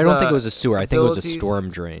the record, his, I don't think it was a sewer. I think it was a abilities. storm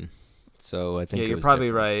drain. So I think Yeah, it you're was probably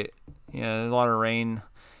different. right. Yeah, a lot of rain.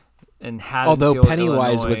 In Haddonfield, Although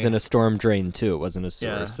Pennywise was Illinois. in a storm drain too, it wasn't a sewer.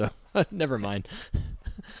 Yeah. So never mind.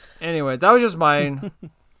 Anyway, that was just mine.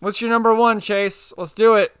 What's your number 1, Chase? Let's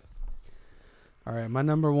do it. All right, my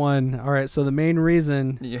number 1. All right, so the main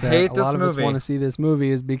reason You that hate a this lot of us movie. want to see this movie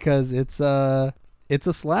is because it's a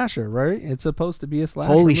slasher, right? It's supposed to be a slasher.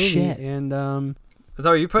 Holy movie, shit. And Is that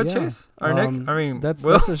what you put, yeah, Chase? Or Nick? I mean, that's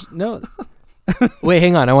Will? no. Wait,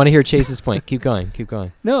 hang on. I want to hear Chase's point. Keep going. Keep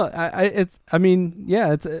going. No,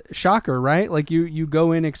 it's a shocker, right? Like you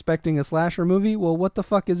go in expecting a slasher movie. Well, what the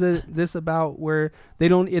fuck is this about where they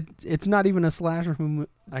don't, it's not even a slasher movie.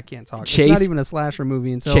 I can't talk. Chase- It's not even a slasher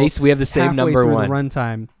movie until Chase, we have the same halfway number through 1. the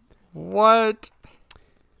runtime. What?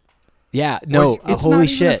 Yeah, no, It's holy not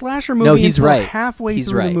shit. even a slasher movie No, he's until right. halfway He's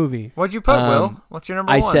through right. the movie. What'd you put, Will? What's your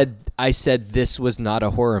number 1? I said this was not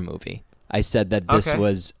a horror movie. I said that this Okay.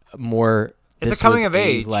 was more. It's a this coming was of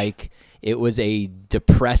age. Like it was a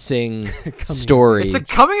depressing story. It's a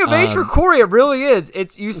coming of age for Corey. It really is.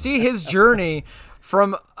 It's you see his journey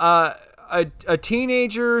from a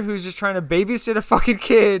teenager who's just trying to babysit a fucking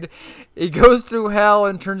kid. He goes through hell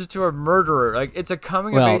and turns into a murderer. Like it's a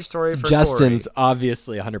coming of age story for Justin's Corey.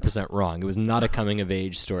 obviously 100% wrong. It was not a coming of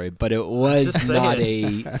age story, but it was Just not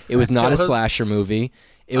saying. it was not It a was slasher movie.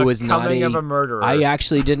 It a was not coming of a murderer. I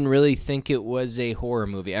actually didn't really think it was a horror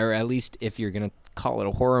movie, or at least if you're gonna call it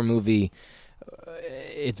a horror movie,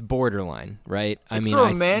 it's borderline, right? It's a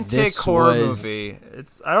romantic horror movie.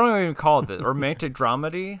 I don't even call it that. Romantic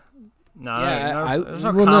dramedy. No, there's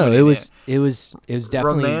no comedy in it was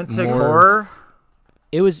definitely romantic more, horror.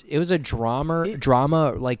 It was a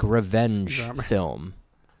drama like revenge film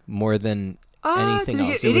more than anything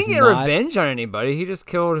else. He didn't get revenge on anybody. He just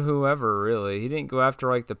killed whoever. Really, he didn't go after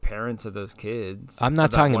like the parents of those kids. I'm not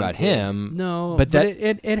Of that talking one about kid. him. No, but that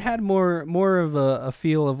it had more of a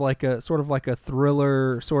feel of like a sort of like a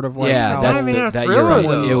thriller, sort of like yeah, how that's Not even a that thriller, you're right.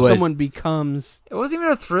 though. It was someone becomes. It wasn't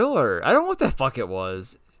even a thriller. I don't know what the fuck it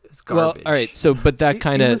was. It's well, garbage. all right. So, but that It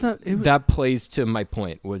kind was of not- it was- that plays to my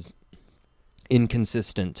point was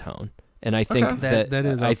inconsistent tone, and I think Okay. That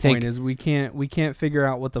is our I think point. Is we can't figure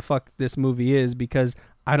out what the fuck this movie is because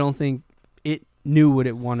I don't think it knew what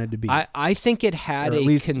it wanted to be. I think it had Or at a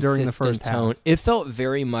least consistent during the first half. tone. It felt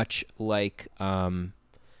very much like,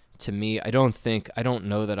 to me, I don't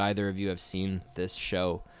know that either of you have seen this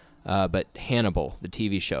show, but Hannibal, the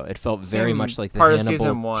TV show. It felt very Seen much like the part of Hannibal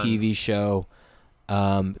season 1. TV show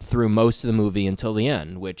through most of the movie until the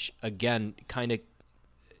end, which, again, kind of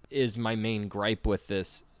is my main gripe with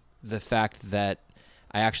this. The fact that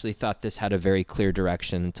I actually thought this had a very clear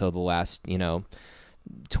direction until the last,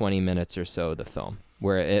 20 minutes or so of the film,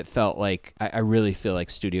 where it felt like I really feel like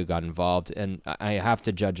studio got involved, and I have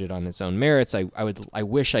to judge it on its own merits. I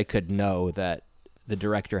wish I could know that the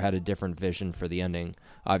director had a different vision for the ending.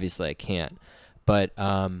 Obviously, I can't. But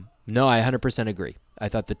no, I 100% agree. I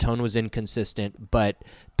thought the tone was inconsistent, but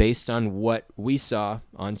based on what we saw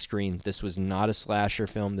on screen, this was not a slasher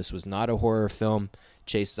film. This was not a horror film.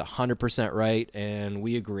 Chase is 100% right, and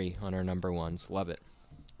we agree on our number ones. Love it.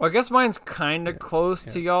 Well, I guess mine's kind of close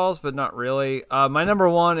to y'all's, but not really. My number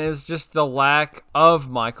one is just the lack of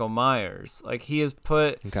Michael Myers. Like, he is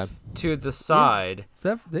put to the side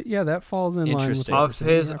So that falls in line with Interesting. what of you're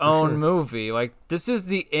saying. his Yeah, for own sure. movie. Like, this is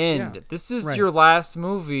the end. Yeah, This is right. your last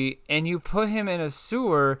movie, and you put him in a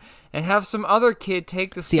sewer and have some other kid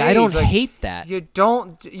take the See, stage. I don't Like, hate that. You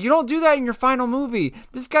don't do that in your final movie.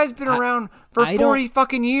 This guy's been around for I 40 don't-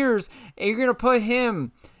 fucking years, and you're gonna put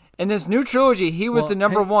him in this new trilogy. He was Well, the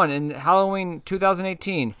number hey- one in Halloween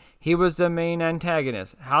 2018. He was the main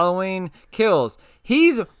antagonist. Halloween Kills.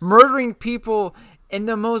 He's murdering people in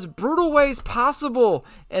the most brutal ways possible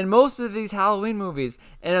in most of these Halloween movies.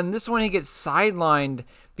 And in this one, he gets sidelined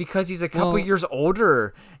because he's a couple Well- years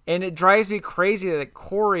older. And it drives me crazy that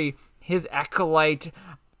Corey, his acolyte,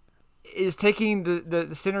 is taking the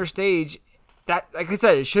center stage. That, like I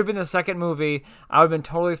said, it should have been the second movie. I would have been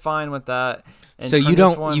totally fine with that. And So turn you this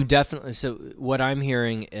don't, one- you definitely. So what I'm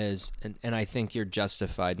hearing is, and I think you're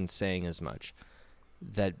justified in saying as much,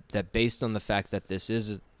 that based on the fact that this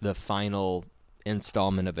is the final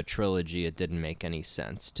installment of a trilogy, it didn't make any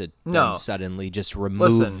sense to No. then suddenly just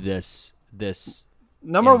remove Listen. this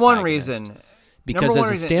number one antagonist. reason. Because number as a one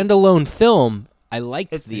reason- standalone film, I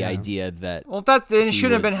liked It's- the Yeah. idea that. Well, that's it. He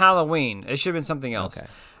Shouldn't have been was- Halloween. It should have been something else. Okay.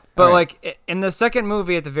 But All right. like in the second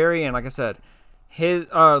movie, at the very end, like I said, his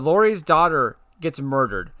Laurie's daughter gets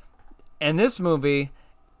murdered. And this movie,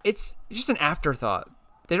 it's just an afterthought.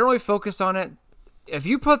 They don't really focus on it. If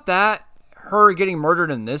you put her getting murdered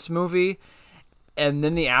in this movie, and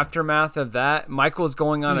then the aftermath of that, Michael's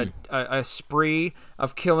going on a spree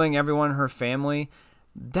of killing everyone in her family.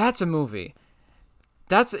 That's a movie.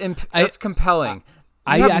 That's compelling.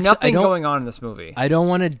 You have nothing going on in this movie. I don't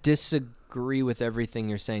want to disagree with everything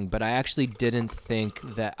you're saying, but I actually didn't think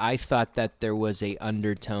that. I thought that there was a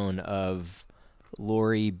undertone of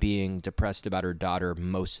Laurie being depressed about her daughter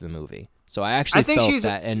most of the movie. So I actually think felt she's-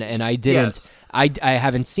 that, and I didn't. Yes. I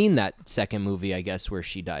haven't seen that second movie, I guess, where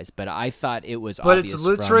she dies, but I thought it was But obvious it's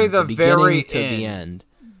literally from the the beginning very to the end.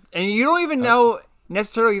 And you don't even know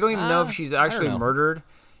necessarily. You don't even know if she's I don't actually know. murdered.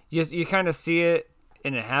 You kind of see it,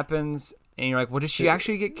 and it happens, and you're like, "Well, did she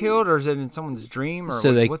actually get killed, or is it in someone's dream, or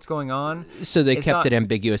So what's going on?" So they It's kept not- it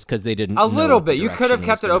ambiguous because they didn't. A know little what the bit. You could have direction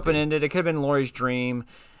kept was it gonna open be. ended. It could have been Laurie's dream.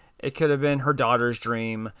 It could have been her daughter's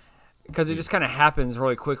dream, because it just kind of happens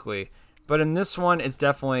really quickly. But in this one, it's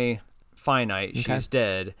definitely finite. Okay. She's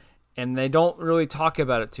dead, and they don't really talk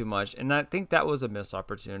about it too much. And I think that was a missed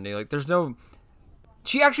opportunity. Like, there's no.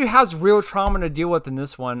 She actually has real trauma to deal with in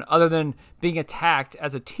this one, other than being attacked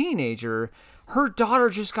as a teenager. Her daughter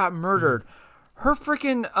just got murdered. Her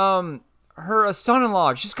freaking her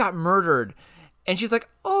son-in-law just got murdered. And she's like,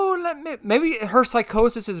 "Oh, maybe her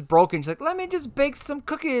psychosis is broken." She's like, "Let me just bake some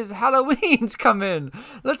cookies. Halloween's coming.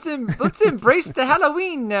 Let's embrace the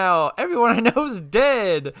Halloween now. Everyone I know is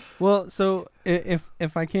dead." Well, so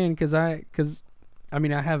if I can, because I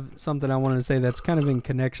mean, I have something I wanted to say that's kind of in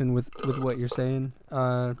connection with what you're saying,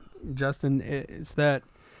 Justin. It's that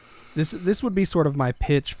this would be sort of my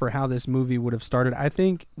pitch for how this movie would have started. I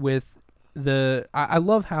think with I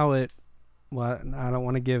love how it. Well, I don't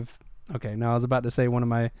want to give. Okay, no, I was about to say one of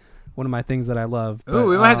my things that I love. But, Ooh,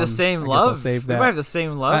 we might have the same I guess I'll love. save We that. might have the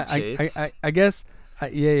same love, Chase. I guess.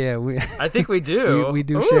 Yeah. We I think we do. we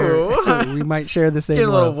do Ooh. share. We might share the same Getting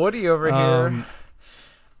a little love. Woody over here.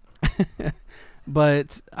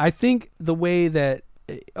 But I think the way that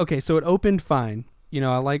so it opened fine. You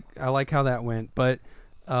know, I like how that went, but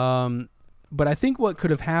I think what could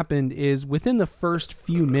have happened is within the first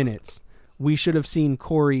few minutes we should have seen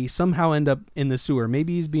Corey somehow end up in the sewer.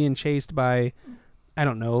 Maybe he's being chased by, I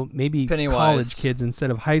don't know, maybe Pennywise. college kids instead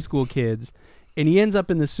of high school kids, and he ends up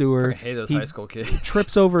in the sewer. I hate those He high school kids.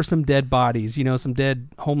 trips over some dead bodies, some dead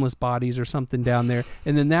homeless bodies or something down there,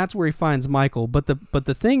 and then that's where he finds Michael. But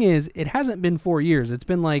the thing is, it hasn't been 4 years. It's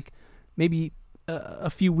been like maybe a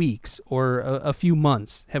few weeks or a few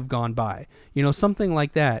months have gone by, something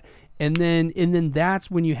like that. And then that's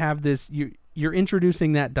when you have this. You're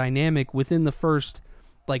introducing that dynamic within the first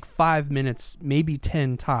like 5 minutes, maybe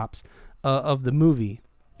 10 tops of the movie.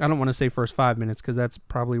 I don't want to say first 5 minutes because that's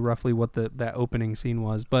probably roughly what that opening scene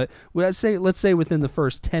was. But let's say within the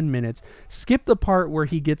first 10 minutes, skip the part where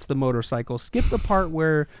he gets the motorcycle, skip the part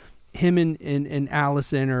where him and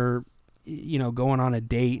Allison are, going on a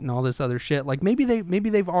date and all this other shit. Like maybe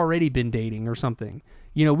they've already been dating or something.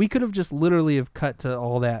 We could have just literally have cut to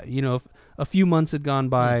all that. If a few months had gone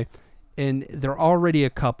by and they're already a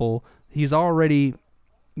couple, he's already,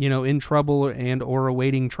 in trouble and or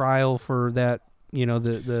awaiting trial for that.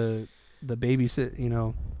 The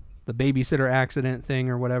babysit, the babysitter accident thing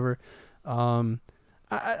or whatever.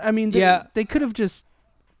 I mean, they could have just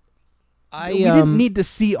we didn't need to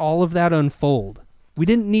see all of that unfold. We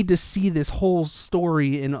didn't need to see this whole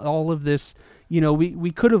story and all of this.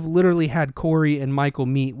 We could have literally had Corey and Michael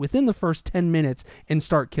meet within the first 10 minutes and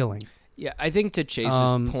start killing. Yeah, I think to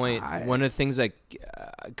Chase's point, one of the things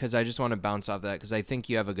because I just want to bounce off that, because I think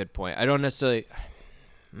you have a good point. I don't necessarily...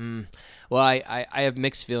 Well, I have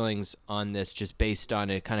mixed feelings on this just based on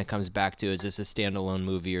it kind of comes back to, is this a standalone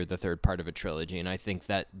movie or the third part of a trilogy? And I think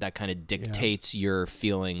that kind of dictates your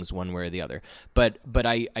feelings one way or the other. But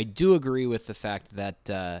I do agree with the fact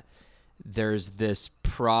that there's this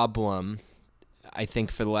problem, I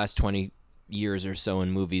think, for the last 20 years or so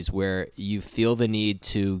in movies where you feel the need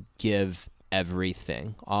to give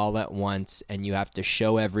everything all at once, and you have to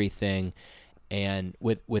show everything and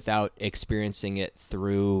without experiencing it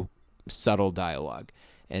through subtle dialogue.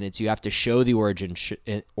 And you have to show the origin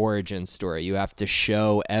story. You have to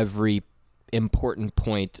show every important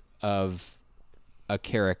point of a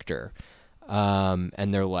character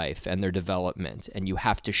and their life and their development, and you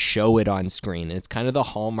have to show it on screen. And it's kind of the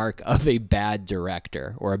hallmark of a bad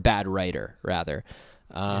director, or a bad writer, rather.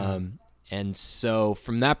 And so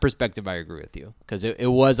from that perspective, I agree with you, because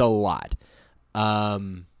it was a lot.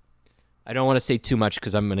 I don't want to say too much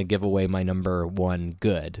because I'm going to give away my number one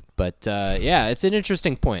good. But yeah, it's an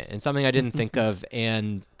interesting point and something I didn't think of,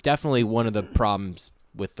 and definitely one of the problems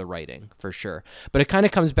with the writing, for sure. But it kind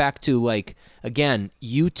of comes back to, like, again,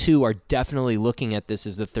 you two are definitely looking at this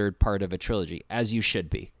as the third part of a trilogy, as you should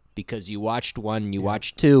be, because you watched one, you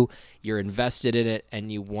watched two, you're invested in it,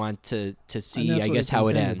 and you want to see, I guess, how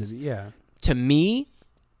it ends. To me,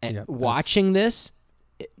 watching this,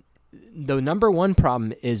 the number one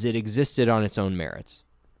problem is it existed on its own merits,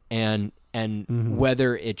 and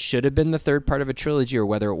whether it should have been the third part of a trilogy or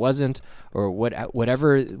whether it wasn't, or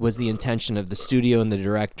whatever was the intention of the studio and the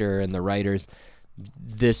director and the writers,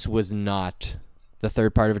 this was not the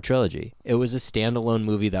third part of a trilogy. It was a standalone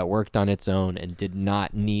movie that worked on its own and did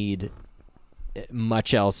not need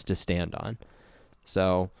much else to stand on.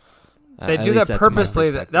 So they do that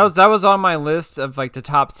purposely. That was on my list of, like, the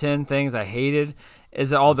top 10 things I hated.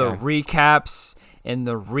 Is all the recaps and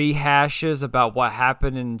the rehashes about what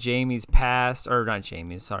happened in Laurie's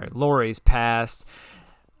past.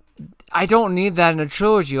 I don't need that in a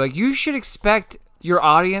trilogy. Like, you should expect your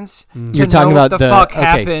audience to know what the fuck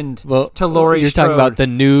happened to Laurie Strode. Talking about the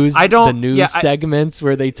news, segments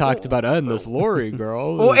where they talked about, and this Laurie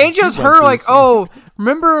girl. Well, and just her, like,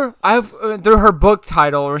 remember through her book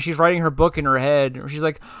title, or she's writing her book in her head, or she's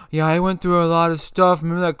like, yeah, I went through a lot of stuff.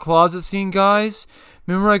 Remember that closet scene, guys?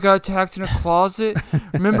 Remember I got attacked in a closet?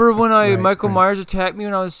 Remember when Michael Myers attacked me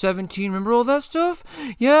when I was 17? Remember all that stuff?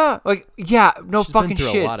 Yeah. Like, yeah, no She's fucking been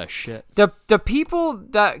through shit. A lot of shit. The people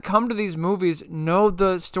that come to these movies know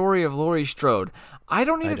the story of Laurie Strode. I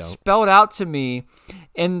don't need it spelled out to me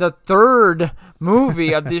in the third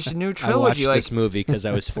movie of this new trilogy. I watched this movie because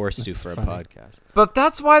I was forced to for a podcast. But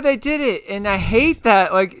that's why they did it, and I hate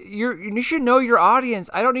that. Like, you should know your audience.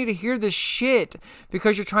 I don't need to hear this shit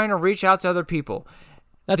because you're trying to reach out to other people.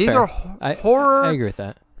 These fair. Are horror. I agree with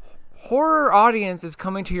that. Horror audience is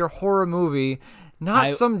coming to your horror movie,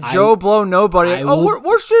 not some Joe Blow nobody.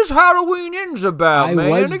 What's this Halloween Ends about,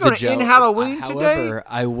 man? They're going to end Halloween today. However,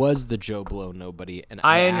 I was the Joe Blow nobody, and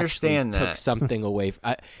I understand took something away.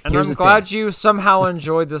 And I'm glad you somehow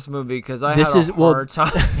enjoyed this movie, because I had a hard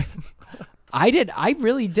time. I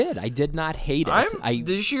really did. I did not hate it.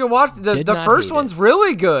 You should watch the first one's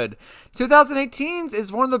really good. 2018's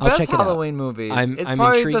is one of the best Halloween movies. It's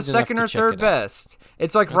probably the second or third best.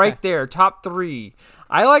 It's like right there, top 3.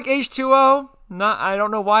 I like H2O. I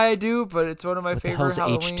don't know why I do, but it's one of my favorite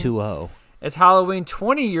Halloweens. H2O? It's Halloween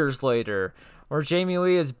 20 years later, where Jamie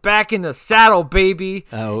Lee is back in the saddle, baby.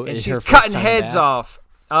 Oh, and she's cutting heads off.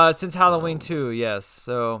 Since Halloween 2, yes.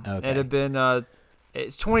 So it had been.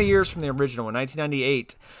 It's 20 years from the original one,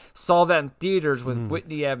 1998. Saw that in theaters with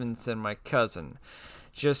Whitney Evans and my cousin.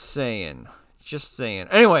 Just saying.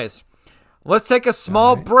 Anyways, let's take a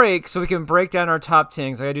small break so we can break down our top 10.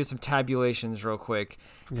 I got to do some tabulations real quick.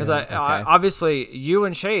 Because obviously, you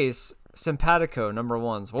and Chase, Simpatico, number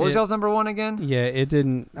ones. What was y'all's number one again? Yeah, it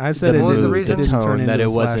didn't. I said it was the reason the tone that it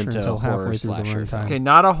wasn't a horror slasher. Okay,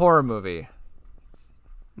 not a horror movie.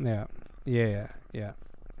 Yeah.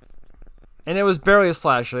 And it was barely a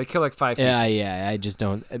slasher. They killed like 5 people. Yeah. I just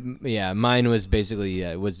don't. Mine was basically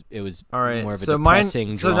it was all right, more of a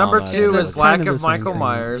depressing drama. So number 2 is lack of Michael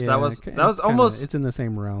Myers. Yeah, that was almost. It's in the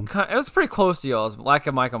same realm. It was pretty close to y'all's lack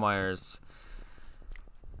of Michael Myers.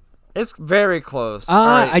 It's very close.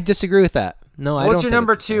 Right. I disagree with that. No, I don't. What's your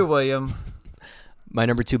number 2, William? My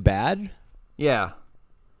number 2 bad? Yeah.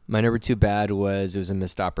 My number 2 bad was it was a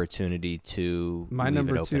missed opportunity to. My leave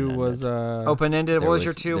number it 2 was open-ended. What was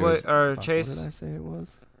your 2, Chase? What did I say it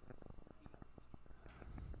was?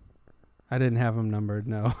 I didn't have them numbered.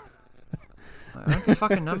 No. Aren't they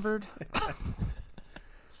fucking numbered?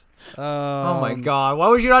 Oh my god! Why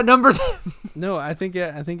would you not number them? No, I think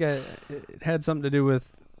it had something to do with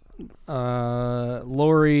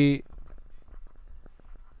Lori.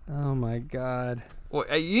 Oh my god! Well,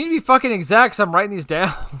 you need to be fucking exact. So I'm writing these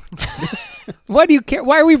down. Why do you care?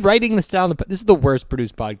 Why are we writing this down? This is the worst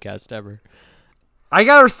produced podcast ever. I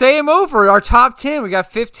gotta say them over. Our top 10. We got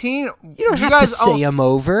 15. You don't have to say them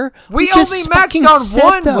over. We just only matched fucking on said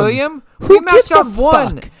one, them. William. Who We matched gives a on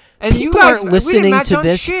one. fuck? And People you guys aren't listening we didn't match to on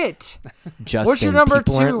this. shit. Justin, What's your number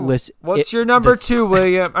people aren't 2? What's your number 2,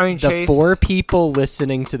 William? I mean, the Chase. 4 people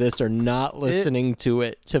listening to this are not listening to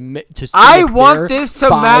it to see. I if want their this to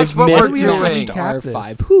 5 match what we're matched doing. our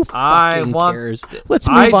 5. Who fucking cares? Let's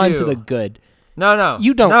move on to the good. No.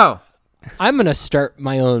 You don't. No. I'm gonna start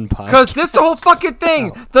my own podcast. Because this is the whole fucking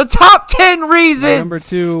thing. The top 10 reasons. My number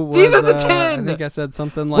 2 was, These are the 10. I think I said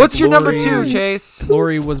something like. What's your number Lori- 2, Chase?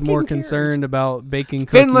 Lori was more concerned about baking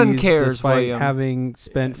cookies Finland cares, despite William. having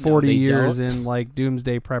spent No, 40 they years don't. in like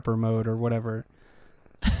doomsday prepper mode or whatever.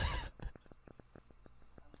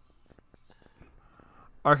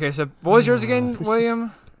 Okay, so what was yours again,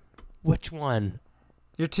 William? Which one?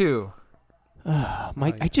 Your 2.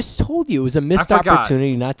 I just told you it was a missed forgot.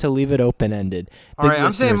 opportunity not to leave it open ended. All right,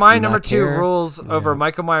 I'm saying my number 2 rules over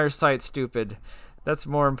Michael Myers' site stupid. That's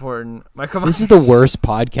more important. Michael Myers. This is the worst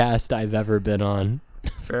podcast I've ever been on.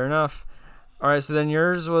 Fair enough. All right, so then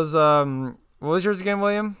yours was what was yours again,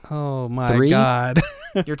 William? Oh my 3? god.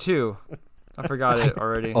 Your 2. I forgot it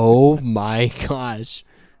already. Oh my gosh.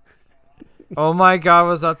 Oh my god,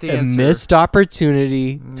 was that the A answer? missed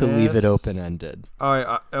opportunity to leave it open ended. All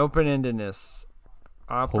right, open-endedness.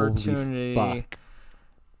 Opportunity. Holy fuck.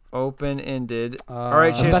 Open-ended. All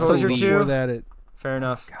right, I'm Chase, about what to was your leave. 2? Before that, Fair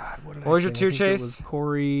enough. God, what did I What was your say? 2, I think Chase? It was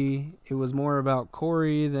Corey. It was more about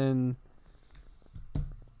Corey than.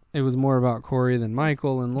 It was more about Corey than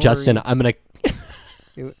Michael and Lori. Justin, I'm gonna.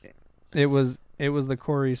 It was the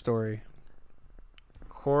Corey story.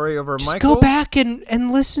 Corey over Just Michael? go back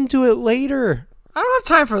and listen to it later. I don't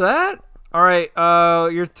have time for that. All right,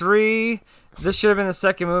 your 3. This should have been the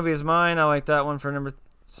second movie is mine. I like that one for number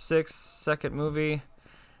 6, second movie.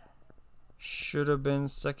 Should have been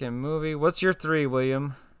second movie. What's your 3,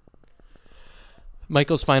 William?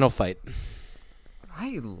 Michael's final fight.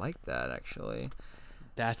 I like that, actually.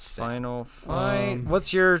 That's sad. Final fight.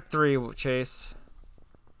 What's your 3, Chase?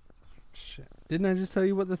 Shit. Didn't I just tell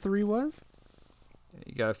you what the 3 was?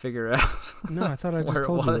 You got to figure it out. No, I thought I Where just it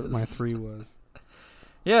told you what my was. 3 was.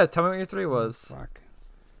 Yeah, tell me what your 3 was. Fuck.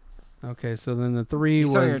 Okay, so then the 3 You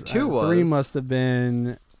was. said your 2 was. 3 must have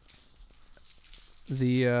been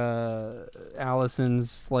the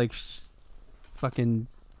Allison's like fucking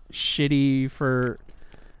shitty for.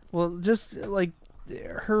 Well, just like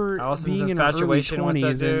her Allison's being in her early infatuation with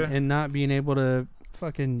that 20s dude? and not being able to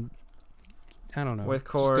fucking. I don't know. With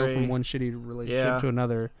just go Corey. from one shitty relationship Yeah. to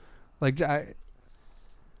another. Like I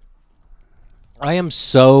am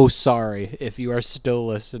so sorry if you are still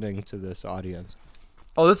listening to this audience.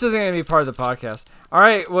 Oh, this isn't going to be part of the podcast. All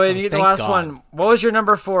right, William, you get the thank last God. one. What was your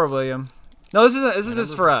number 4, William? No, this isn't. This is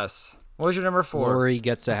just for us. What was your number 4? Lori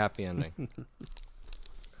gets a happy ending.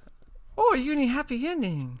 Oh, you need happy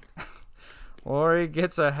ending. Lori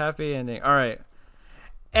gets a happy ending. All right.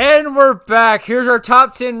 And we're back. Here's our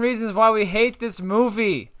top 10 reasons why we hate this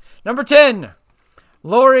movie. Number 10,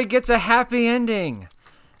 Lori gets a happy ending.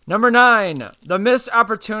 Number 9, the missed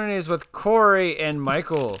opportunities with Corey and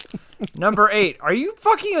Michael. Number 8, are you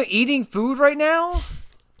fucking eating food right now?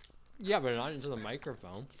 Yeah, but not into the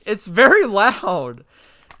microphone. It's very loud.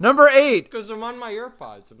 Number 8, Because I'm on my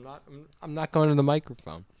earpods. I'm not going to the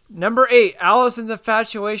microphone. Number 8, Allison's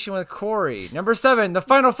infatuation with Corey. Number 7, the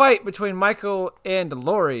final fight between Michael and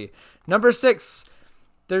Lori. Number 6,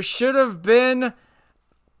 there should have been...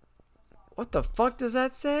 What the fuck does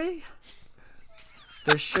that say?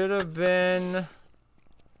 There should have been...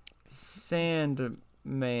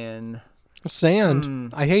 Sandman.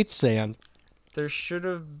 Sand. I hate sand. There should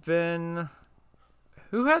have been...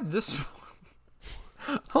 Who had this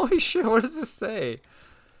one? Holy shit, what does this say?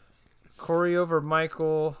 Corey over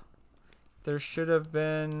Michael. There should have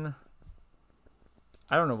been...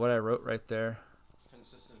 I don't know what I wrote right there.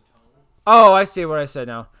 Consistent tone. Oh, I see what I said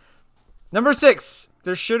now. Number 6.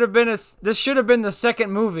 There should have been this should have been the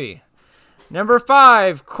second movie. Number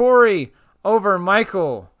 5. Corey over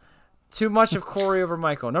Michael. Too much of Corey over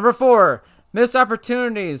Michael. Number 4. Missed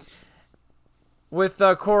opportunities with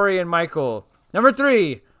Corey and Michael. Number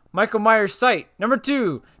 3. Michael Myers' sight. Number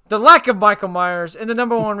 2, the lack of Michael Myers. And the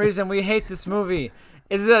number 1 reason we hate this movie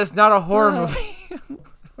is that it's not a horror movie.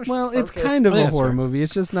 Well, it's kind of a horror movie.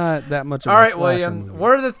 It's just not that much of All a right, slasher William.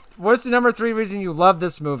 movie. What's the number 3 reason you love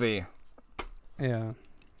this movie? Yeah.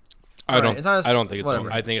 I don't think it's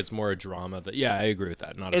whatever. I think it's more a drama. Yeah, I agree with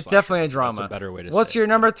that. Not a It's slasher. definitely a drama. That's a better way to What's say your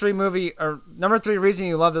number 3 movie or number 3 reason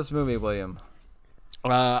you love this movie, William?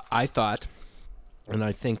 I thought, and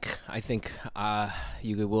I think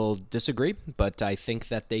you will disagree, but I think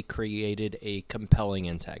that they created a compelling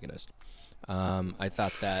antagonist. I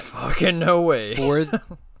thought that Fucking no way.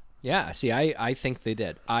 Yeah, see, I think they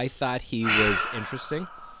did. I thought he was interesting.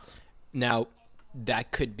 Now,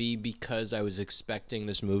 that could be because I was expecting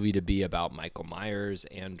this movie to be about Michael Myers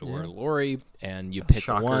and or Laurie, and you pick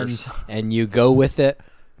Shockers. one and you go with it.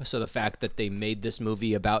 So the fact that they made this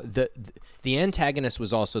movie about the antagonist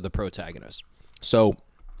was also the protagonist. So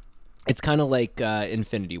it's kind of like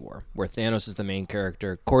Infinity War, where Thanos is the main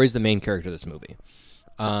character, Corey's the main character of this movie.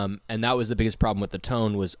 And that was the biggest problem with the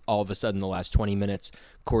tone was all of a sudden the last 20 minutes,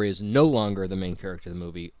 Corey is no longer the main character of the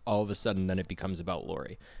movie. All of a sudden then it becomes about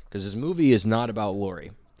Laurie. Because this movie is not about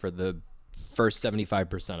Laurie for the first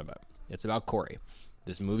 75% of it. It's about Corey.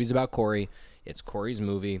 This movie's about Corey. It's Corey's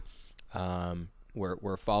movie.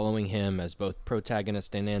 We're following him as both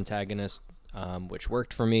protagonist and antagonist, which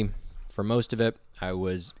worked for me for most of it. I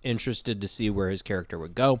was interested to see where his character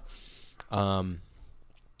would go.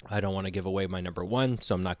 I don't want to give away my number 1,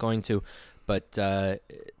 so I'm not going to. But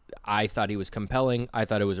I thought he was compelling. I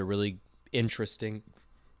thought it was a really interesting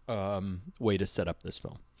way to set up this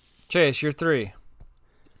film. Chase, your 3.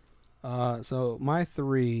 So my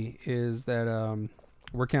 3 is that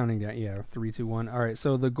we're counting that. Yeah, 3, 2, 1. All right.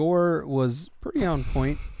 So the gore was pretty on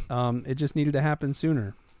point. It just needed to happen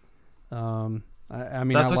sooner. I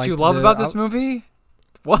mean, that's what you love about this movie?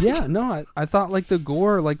 What? Yeah, no, I thought like the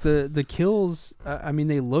gore, like the kills. I mean,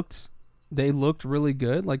 they looked really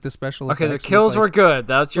good. Like the special Okay, the effects kills looked were good.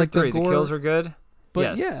 That's your like the 3. The gore- kills were good.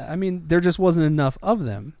 But yes. yeah, I mean, there just wasn't enough of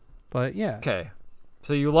them. But yeah. Okay.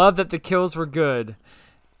 So you love that the kills were good.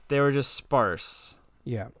 They were just sparse.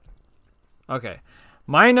 Yeah. Okay.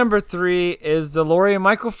 My number 3 is the Laurie and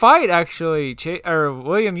Michael fight, actually.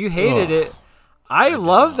 William, you hated it. I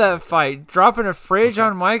love that fight. Dropping a fridge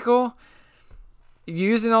on Michael,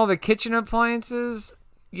 using all the kitchen appliances.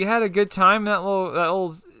 You had a good time in that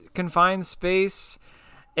little confined space.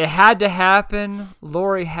 It had to happen.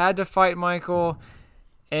 Laurie had to fight Michael.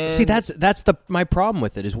 And See, that's my problem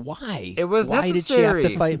with it is why? It was why necessary. did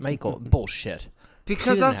she have to fight Michael? Bullshit.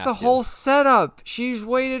 Because She that's didn't the have to. whole setup. She's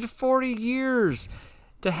waited 40 years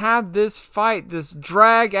to have this fight, this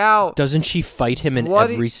drag out. Doesn't she fight him in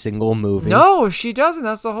bloody- every single movie? No, she doesn't.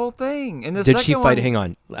 That's the whole thing. And the Did second she fight? one, Hang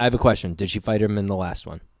on, I have a question. Did she fight him in the last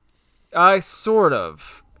one? Sort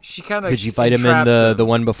of. She kind of. Did she fight him in the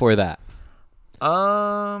one before that?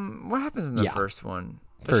 What happens in the Yeah. first one?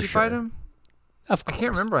 Does For she fight sure. him? Of I course.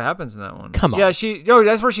 can't remember what happens in that one. Come on. Yeah,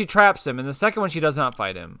 that's where she traps him. In the second one, she does not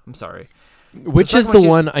fight him. I'm sorry. Which The is second the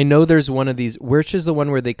one, she's- one? I know there's one of these. Which is the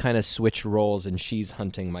one where they kind of switch roles and she's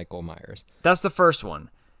hunting Michael Myers? That's the first one.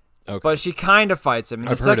 Okay. But she kind of fights him. In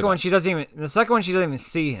the I've heard second of one, it. she doesn't even. In the second one, she doesn't even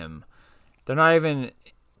see him. They don't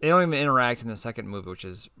even interact in the second movie, which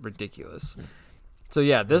is ridiculous. So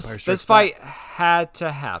yeah, this Strikes fight had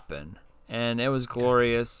to happen, and it was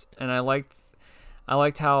glorious. And I liked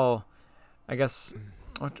how, I guess,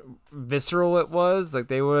 visceral it was. Like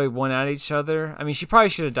they really went at each other. I mean, she probably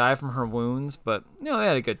should have died from her wounds, but they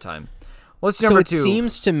had a good time. What's So number it 2?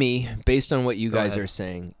 seems to me, based on what you guys ahead. are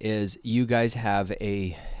saying, is you guys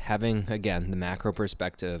having again the macro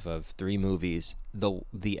perspective of 3 movies.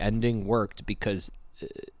 The ending worked because.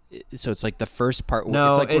 So it's like the first part. No,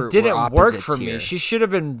 it's like it we're didn't work opposites for me. here. She should have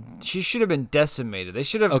been decimated. They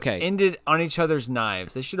should have ended on each other's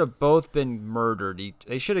knives. They should have both been murdered.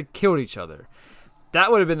 They should have killed each other.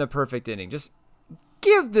 That would have been the perfect ending. Just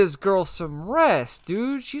give this girl some rest,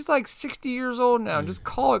 dude. She's like 60 years old now. Just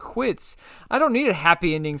call it quits. I don't need a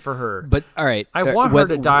happy ending for her. But all right, I want her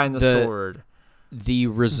to die in the sword. The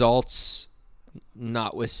results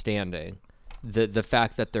notwithstanding, the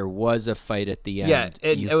fact that there was a fight at the end,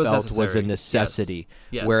 it was felt was a necessary. necessity.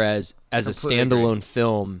 Yes. Whereas as a Completely agree. standalone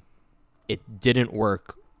film, it didn't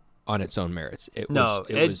work on its own merits. It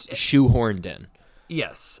was shoehorned in.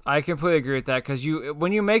 Yes, I completely agree with that because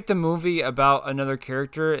when you make the movie about another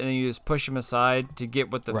character and then you just push him aside to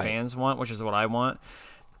get what the fans want, which is what I want.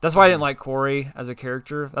 That's why I didn't like Corey as a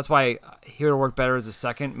character. That's why he would work better as a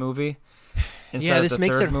second movie. Yeah, this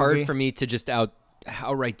makes it hard movie. for me to just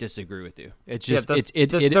outright disagree with you. It's just the I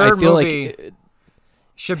third feel movie- like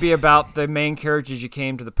should be about the main characters you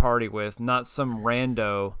came to the party with, not some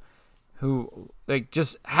rando who like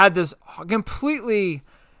just had this completely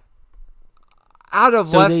out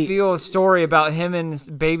of left field story about him and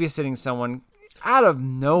babysitting someone out of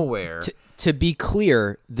nowhere. To be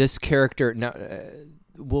clear, this character now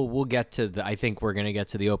we'll get to I think we're gonna get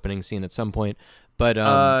to the opening scene at some point, but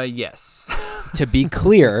yes. To be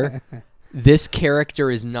clear, this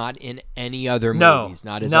character is not in any other movies.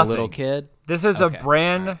 Not as nothing. A little kid. This is a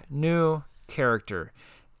brand new character.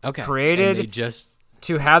 Okay, created and they just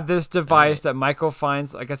to have this device that Michael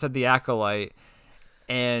finds. Like I said, the acolyte.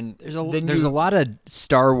 And there's a lot of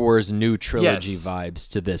Star Wars new trilogy vibes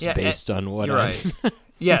to this based on what you're right.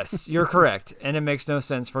 Yes, you're correct. And it makes no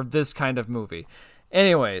sense for this kind of movie.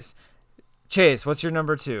 Anyways, Chase, what's your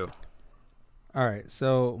number 2? All right,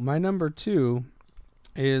 so my number 2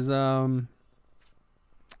 is I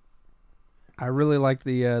really like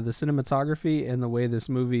the cinematography and the way this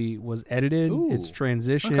movie was edited. Ooh. Its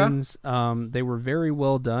transitions, they were very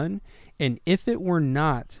well done. And if it were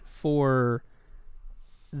not for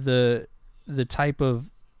the type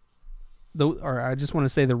of or I just want to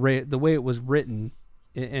say the way it was written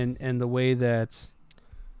and the way that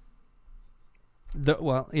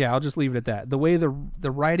I'll just leave it at that. The way the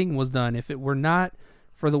writing was done, if it were not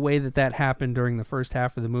for the way that happened during the first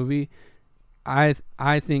half of the movie, I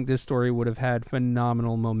think this story would have had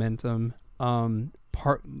phenomenal momentum.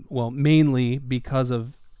 Mainly because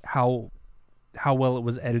of how well it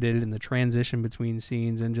was edited and the transition between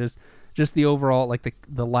scenes and just the overall, like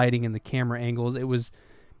the lighting and the camera angles. It was.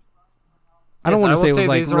 I don't want to say it was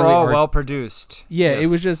like these really are all well produced. Yeah, yes. It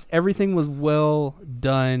was just everything was well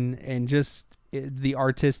done and just the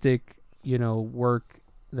artistic, work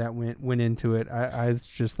that went into it. I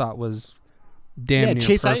just thought was damn near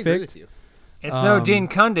Chase, perfect. I agree with you. It's no Dean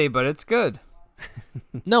Cundy, but it's good.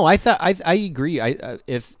 No, I thought I agree. I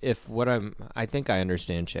think I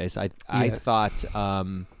understand, Chase. I thought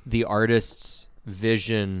the artist's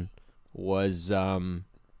vision was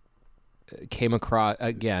came across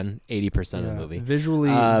again 80% of the movie visually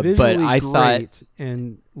but I great thought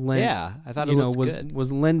and I thought it good.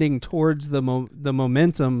 Was lending towards the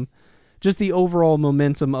momentum. Just the overall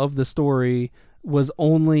momentum of the story was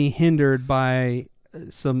only hindered by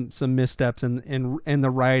some missteps and the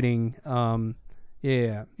writing.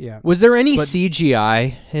 Was there any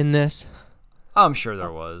CGI in this? I'm sure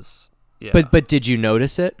there was. Yeah. But did you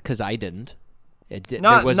notice it? Because I didn't. There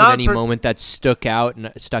wasn't any moment that stuck out,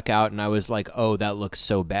 and I was like, "Oh, that looks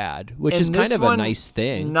so bad," which is kind of a nice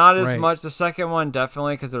thing. Not as much. The second one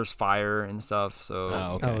definitely, because there's fire and stuff. So.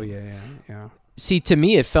 Oh, okay. Oh yeah. See, to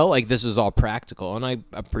me, it felt like this was all practical, and I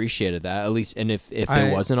appreciated that at least. And if it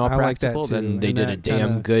wasn't all practical, then they did a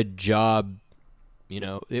damn good job.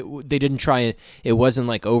 They didn't try. It wasn't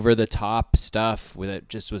like over the top stuff with it.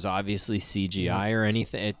 Just was obviously CGI or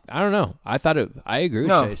anything. I don't know. I thought it. I agree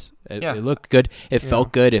with Chase. It looked good. It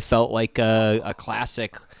felt good. It felt like a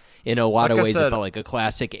classic. In a lot of ways, it felt like a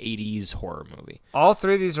classic '80s horror movie. All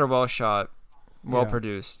three of these are well shot, well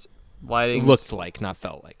produced. Lighting looked like, not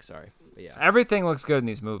felt like. Sorry. But yeah. Everything looks good in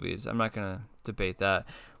these movies. I'm not gonna debate that.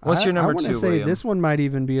 What's your number 2, I want to say William? this one might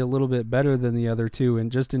even be a little bit better than the other two,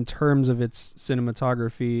 and just in terms of its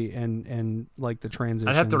cinematography and like the transitions.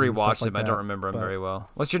 I'd have to rewatch them. Like I don't remember them very well.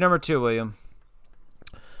 What's your number 2, William?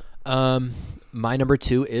 My number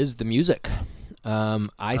 2 is the music.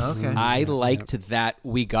 I liked that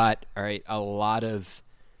we got a lot of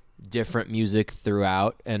different music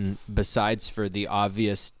throughout, and besides for the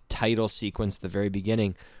obvious title sequence at the very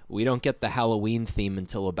beginning, we don't get the Halloween theme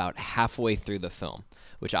until about halfway through the film,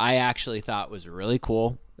 which I actually thought was really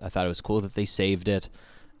cool. I thought it was cool that they saved it.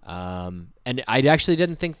 And I actually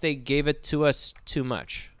didn't think they gave it to us too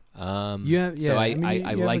much. So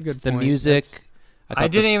I liked the music. I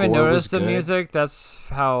didn't even notice the music. That's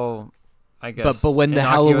how, I guess. But when the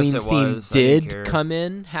Halloween theme did come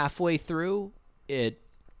in halfway through, it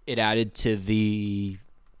added to the,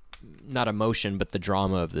 not emotion, but the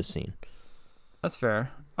drama of the scene. That's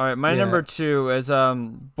fair. All right, my number 2 is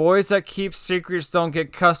boys that keep secrets don't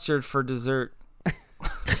get custard for dessert.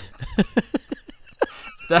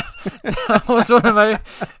 that was one of my.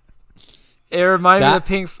 It reminded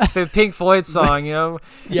me of the Pink Floyd song. You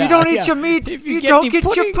don't eat your meat. You don't get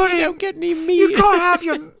your pudding. You don't get any meat. You can't have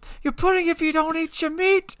your pudding if you don't eat your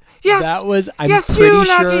meat. Yes. That was.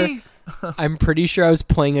 I'm pretty sure I was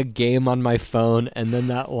playing a game on my phone, and then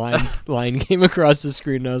that line came across the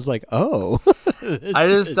screen, and I was like, "Oh!" I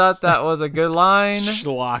just thought that was a good line.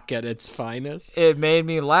 Schlock at its finest. It made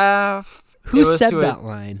me laugh. Who said that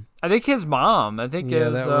line? I think his mom. I think it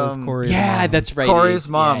was, that was Corey's yeah, mom. that's right. Corey's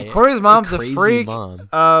mom. Yeah. Corey's mom's a crazy freak. Mom.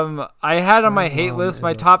 I had on my Corey's hate mom list is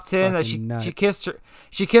my a top 10 that fucking nut. she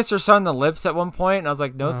kissed her son on the lips at one point, and I was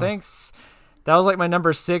like, no thanks. That was like my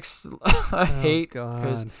number 6 hate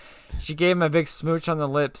because she gave him a big smooch on the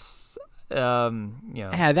lips.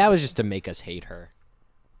 Yeah, that was just to make us hate her.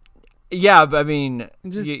 Yeah, but I mean,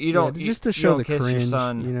 Just, you don't just to you show don't the kiss cringe, your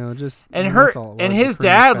son. just And that's all it was, the his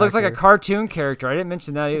cringe dad looked like a factor. cartoon character. I didn't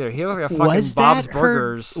mention that either. He looked like a fucking Was Bob's that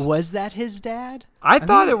Burgers. Was that his dad? I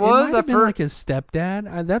thought think it was might have at been first. like his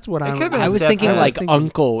stepdad. That's what It could've been I his was stepdad. thinking I was like thinking-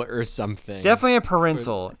 uncle or something. Definitely a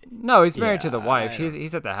parental. No, he's married to the Yeah, wife. I don't-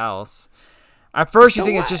 He's at the house. At first, you So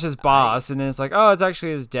think it's what? just his boss, and then it's like, oh, it's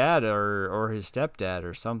actually his dad or his stepdad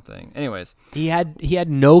or something. Anyways, He had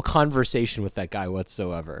no conversation with that guy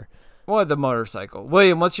whatsoever. what the motorcycle?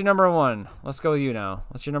 William, what's your number 1? Let's go with you now.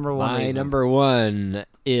 What's your number 1? My reason? number 1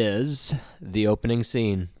 is the opening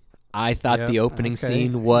scene. I thought Yep, the opening okay.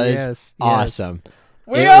 scene was Yes. awesome.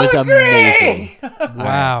 We it all was agree! amazing.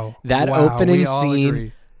 Wow. That Wow, opening we all scene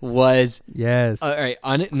agree. was Yes. all right.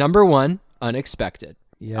 Number 1, unexpected.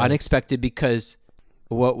 Yes. Unexpected because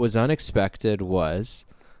what was unexpected was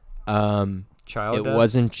Child it death?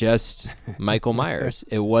 wasn't just Michael Myers.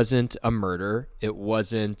 It wasn't a murder. It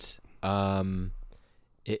wasn't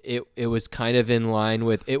it was kind of in line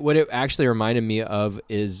with it. What it actually reminded me of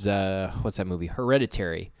is what's that movie?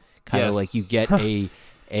 Hereditary. Kind of Yes. like you get a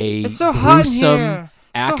It's so hot in gruesome here.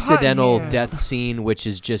 It's so hot in accidental here. death scene, which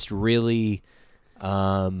is just really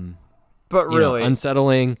But you know, really,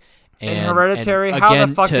 unsettling. And in Hereditary, and how again,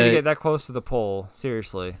 the fuck did to- you get that close to the pole?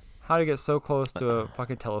 Seriously. How did you get so close to a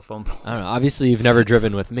fucking telephone pole? I don't know. Obviously, you've never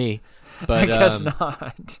driven with me, but I guess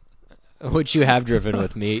not. Which you have driven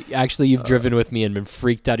with me. Actually, you've driven with me and been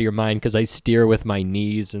freaked out of your mind because I steer with my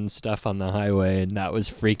knees and stuff on the highway, and that was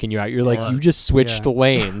freaking you out. You're like, you just switched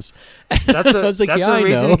lanes. That's I was like, that's yeah, a I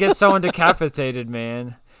reason know. to get someone decapitated,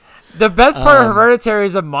 man. The best part of Hereditary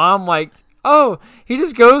is a mom like, oh, he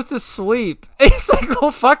just goes to sleep. It's like,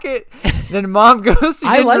 well, fuck it. Then mom goes to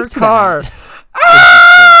I get in her liked car. that.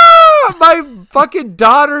 Ah, my fucking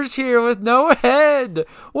daughter's here with no head.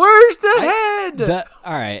 Where's the head?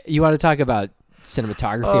 All right, you want to talk about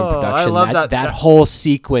cinematography Oh, and I production? love that that- whole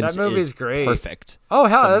sequence that movie's is great. perfect. Oh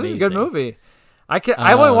hell, It's that was a good amazing. movie.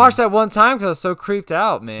 I only watched that one time because I was so creeped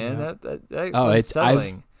out, man. Yeah. That's Oh, it's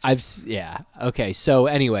unsettling. yeah. Okay, so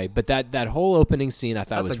anyway, but that whole opening scene I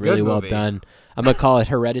thought That's was a good really well movie. done. I'm gonna call it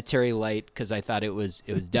Hereditary Light because I thought it was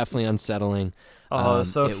definitely unsettling. Oh, it's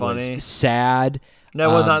so it funny. was sad. No,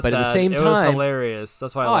 it was not but sad. at the same it was time, hilarious.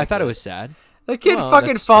 That's why. I liked thought it was sad. The kid Well,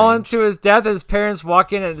 fucking that's falling strange. to his death. His parents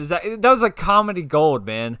walk in, and that was like comedy gold,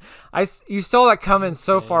 man. You saw that coming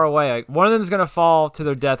so far away. Like, one of them's gonna fall to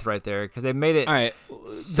their death right there because they made it. All right,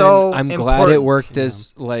 So then I'm glad it important. worked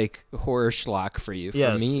as like horror schlock for you. For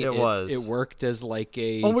Yes, me, it was. It worked as like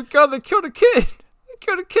a. Oh my god, they killed a kid! They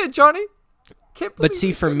killed a kid, Johnny. Can't But believe see,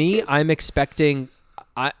 they for killed a me, kid. I'm expecting.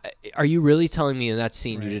 Are you really telling me in that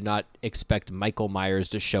scene you did not expect Michael Myers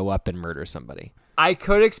to show up and murder somebody? I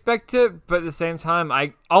could expect it, but at the same time,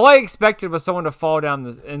 all I expected was someone to fall down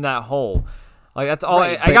in that hole. Like that's all.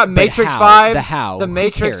 Right, I got but Matrix how? vibes. The how? The Who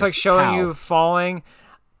Matrix, cares? like showing How? you falling.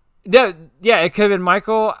 Yeah, it could have been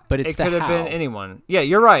Michael. But it's it the could have been how. anyone. Yeah,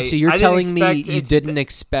 you're right. So you're I didn't telling me expect you it- didn't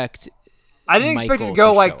expect. I didn't expect it to Michael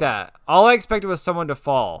go to like show that. All I expected was someone to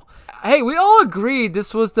fall. Hey, we all agreed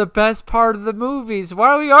this was the best part of the movies. Why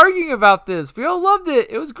are we arguing about this? We all loved it.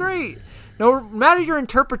 It was great. No matter your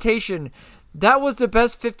interpretation, that was the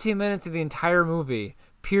best 15 minutes of the entire movie.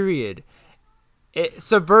 Period. It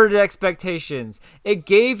subverted expectations. It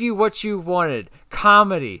gave you what you wanted.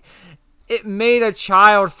 Comedy. It made a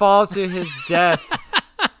child fall to his death.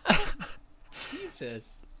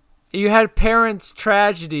 Jesus. You had parents'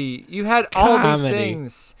 tragedy. You had all these Comedy.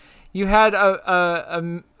 things. You had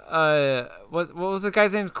what was the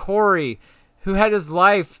guy's name? Corey, who had his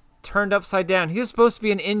life turned upside down. He was supposed to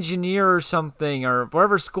be an engineer or something, or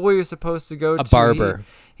whatever school he was supposed to go to. barber.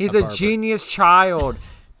 He's A a barber. genius child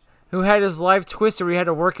who had his life twisted. Where he had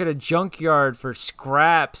to work at a junkyard for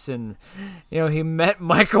scraps, and he met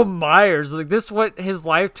Michael Myers. Like this, is what his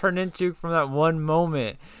life turned into from that one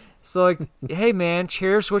moment. So like, hey man,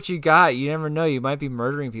 cherish what you got. You never know. You might be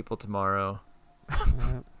murdering people tomorrow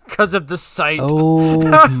because of the sight.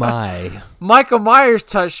 Oh my. Michael Myers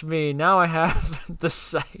touched me. Now I have the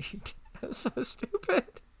sight. That's so stupid.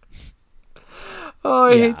 Oh,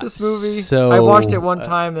 I hate this movie. so, I watched it one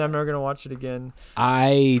time and I'm never gonna watch it again.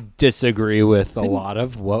 I disagree with a lot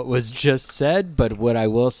of what was just said, but what I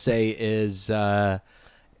will say is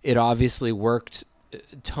it obviously worked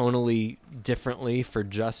tonally differently for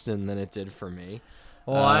Justin than it did for me.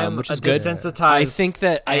 Well, I'm which a is good. desensitized I think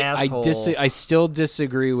that asshole. I still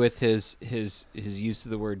disagree with his use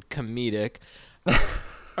of the word comedic.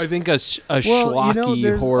 I think a schlocky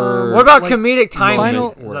there's, horror. What about like, comedic timing?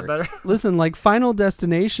 Final- Is that better? Listen, like Final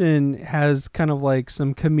Destination has kind of like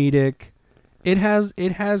some comedic. It has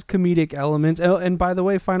comedic elements. Oh, and by the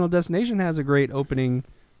way, Final Destination has a great opening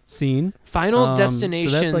scene. Final So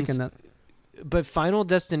Destinations, that's like but Final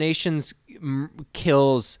Destinations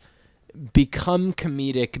kills become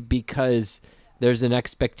comedic because there's an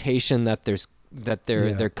expectation that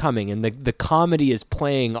they're coming, and the comedy is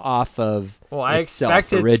playing off of Well, I itself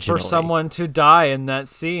expected originally. for someone to die in that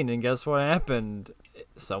scene, and guess what happened?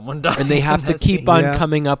 Someone died. And they have in to that keep scene. on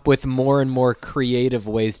coming up with more and more creative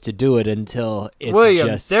ways to do it until it's William,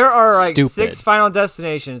 just there are like stupid. 6 Final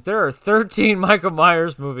Destinations. There are 13 Michael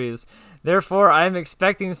Myers movies. Therefore, I'm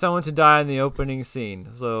expecting someone to die in the opening scene.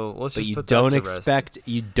 So let's But just you put don't that to rest.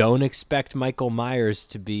 you don't expect Michael Myers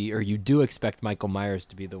to be, or you do expect Michael Myers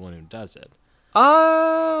to be the one who does it.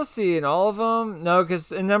 Let's see, in all of them, no,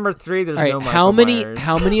 because in number 3 there's All right, no Michael how many Myers.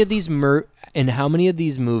 how many of these in how many of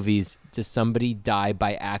these movies does somebody die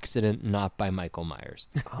by accident, not by Michael Myers?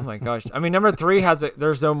 Oh my gosh! I mean, number 3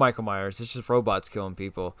 there's no Michael Myers. It's just robots killing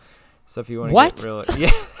people. So if you want to What? get real,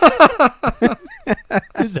 yeah,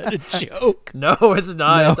 Is that a joke? no, it's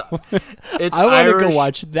not. It's I want to Irish. go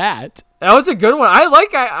watch that. That was a good one. I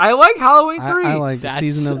like Halloween 3. I like That's-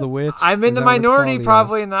 Season of the Witch. I'm in Is the that what it's minority called? Yeah.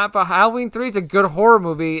 probably in that, but Halloween 3 is a good horror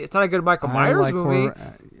movie. It's not a good Michael I Myers like movie. horror-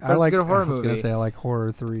 but it's a good horror I was gonna movie. say I like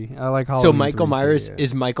horror 3. I like Halloween. So Michael 3 too, Myers yeah.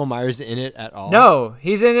 is Michael Myers in it at all? No,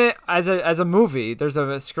 he's in it as a movie. There's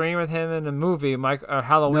a screen with him in a movie,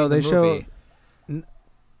 Halloween No, they the show. movie.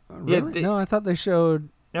 Really? No, I thought they showed.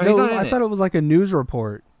 No, he's not in I it. thought it was like a news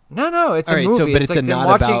report. No, it's All a right, movie. so- but it's like a them not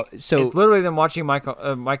watching, about- so- it's literally them watching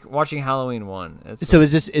watching Halloween 1. It's So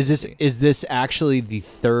is this actually the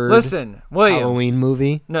third listen, William. Halloween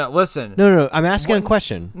movie? No, listen. No. I'm asking a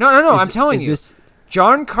question. No. Is- I'm telling is you. this-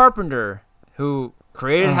 John Carpenter, who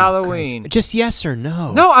created Oh, Halloween. Christ. Just yes or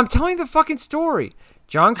no? No, I'm telling you the fucking story.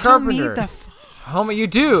 John I don't Carpenter. need the Homie, you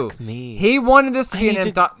do. me. He wanted this to be an need to-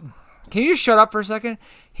 anthology. Can you just shut up for a second?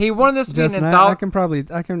 He wanted this to be Justin, an I anthology. can probably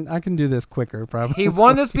I can do this quicker probably. He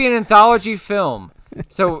wanted this to be an anthology film.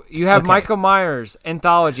 So you have Okay. Michael Myers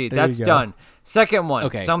anthology. There you That's go. done. Second one,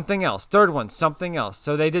 Okay. something else. Third one, something else.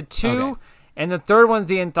 So they did 2, Okay. and the third one's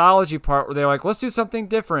the anthology part where they're like, let's do something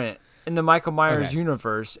different in the Michael Myers Okay.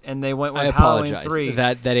 universe, and they went with I Halloween apologize. 3.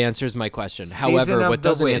 That answers my question. Season However, of what the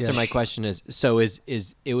doesn't Witch. answer my question is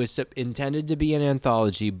it was intended to be an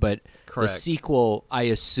anthology, but Correct. the sequel, I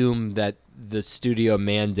assume that the studio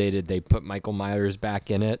mandated they put Michael Myers back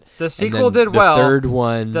in it. The And sequel then did well. The third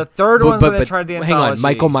one. The third one's when they tried the hang on, anthology.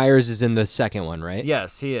 Michael Myers is in the second one, right?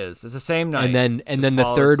 Yes, he is. It's the same night. And then Just the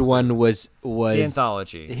follows third one was the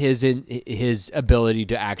anthology. his ability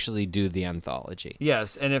to actually do the anthology.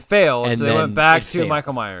 Yes, and it failed, And so they then went back it to failed.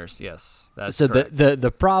 Michael Myers. Yes, that's So correct.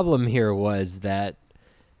 the problem here was that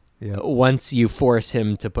Yep. once you force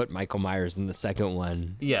him to put Michael Myers in the second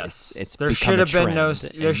one, Yes, it's there become should a have been no.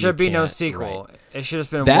 trend, There and should you be no can't- sequel. right. It should have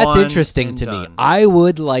just been. That's one interesting and to me. done. I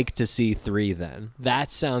would like to see 3 then.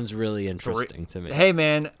 That sounds really interesting to me. Hey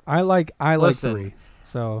man, I like Listen. 3.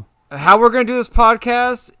 So how we're gonna do this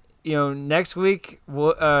podcast? You know, next week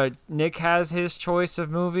Nick has his choice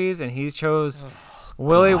of movies, and he chose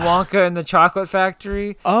Willy Wonka and the Chocolate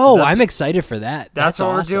Factory. Oh, So that's- I'm excited for that. That's what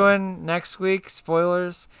awesome. we're doing next week.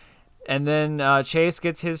 Spoilers. And then Chase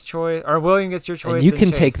gets his choice, or William gets your choice. And you can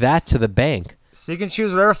Chase. take that to the bank. So you can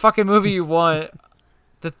choose whatever fucking movie you want.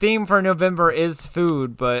 The theme for November is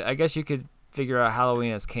food, but I guess you could figure out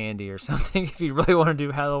Halloween as candy or something if you really want to do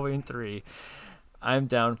Halloween 3. I'm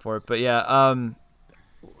down for it. But yeah,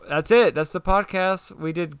 that's it. That's the podcast.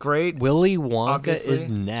 We did great. Willy Wonka Obviously. is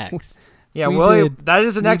next. Yeah, We Willy. did- That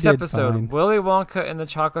is the we next did episode. fine. Willy Wonka and the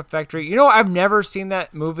Chocolate Factory. You know, I've never seen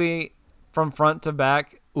that movie from front to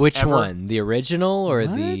back. Which Ever. one? The original or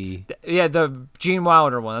What? the? Yeah, the Gene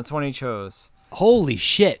Wilder one. That's one he chose. Holy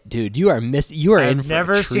shit, dude! You are You are in I've for a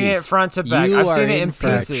never seen treat. it front to back. You I've are seen it in for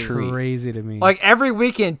a pieces. treat. crazy to me. Like every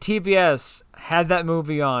weekend, TBS had that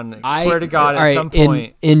movie on. I I swear to God, all at right, some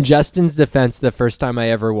point. In Justin's defense, the first time I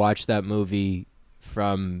ever watched that movie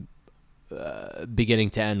from beginning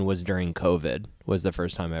to end was during COVID. Was the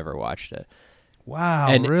first time I ever watched it. wow,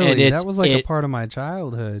 and really? it's- That was like a it- part of my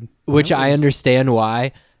childhood. Which That I was- understand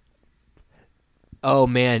why. Oh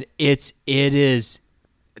man, it is.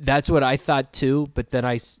 That's what I thought too. But then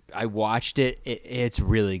I watched it. It's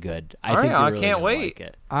really good. I All think right, you're I really can't gonna wait. like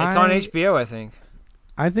it. It's on I- HBO, I think.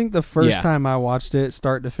 I think the first time I watched it,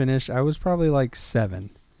 start to finish, I was probably like 7.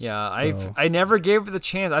 Yeah, So- I never gave it the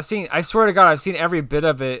chance. I swear to God, I've seen every bit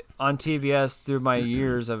of it on TBS through my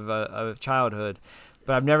years of childhood,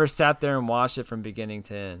 but I've never sat there and watched it from beginning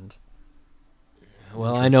to end.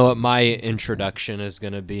 Well, I know what my introduction is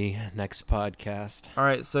going to be next podcast. All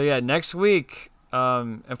right, so yeah, next week,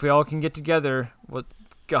 if we all can get together, with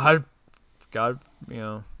God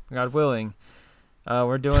willing,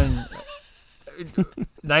 we're doing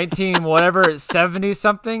 70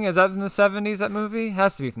 something. Is that in the 70s? That movie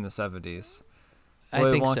has to be from the 70s. I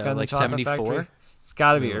Willy think Wonka so, and the like Chocolate 74. Factory? It's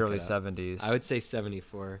got to be Let me look early it up. 70s. I would say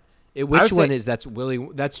 74. would Which one say- is that's Willy?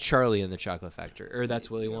 That's Charlie and the Chocolate Factory, or that's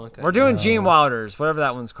Willy Wonka. We're doing Gene Wilder's, whatever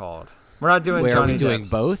that one's called. We're not doing Where Johnny are we doing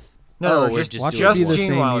Depp's. both? No, we're just just Watch doing it be just the Gene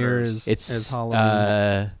same Wilder's. year as It's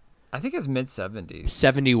Halloween. I think it's mid 70s.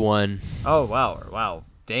 71. Oh wow,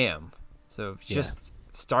 damn. So Yeah. just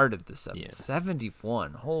started the 70s. Yeah.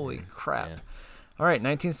 71. Holy crap. Yeah. All right,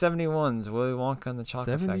 1971's Willy Wonka and the Chocolate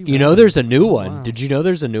 71. Factory. You know, there's a new one. Wow. Did you know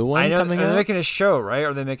there's a new one I know coming they're out? making a show, right? Or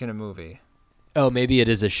are they making a movie? Oh, maybe it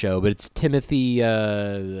is a show, but it's Timothy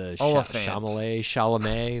Oliphant.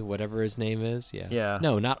 Chalamet, whatever his name is. Yeah. Yeah.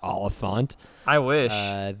 No, not Oliphant. I wish.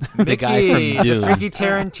 The guy from Mickey, Dune. the freaky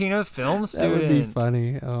Tarantino film That student. would be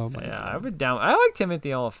funny. Oh my Yeah, I god. would down. I like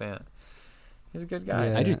Timothy Oliphant. He's a good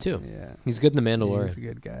guy. Yeah, I do too. Yeah. He's good in The He's a Mandalorian.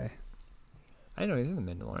 good guy. I know he's in the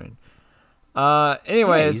Mandalorian. Yeah,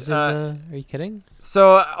 Anyways, he's in are you kidding?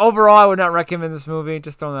 so overall, I would not recommend this movie.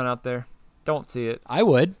 Just throwing that out there. Don't see it. I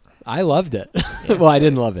would. I loved it. Well, I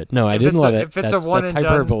didn't love it. No, I If didn't it's love a- it. if it's a one that's and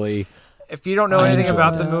done- hyperbole. If you don't know I anything enjoyed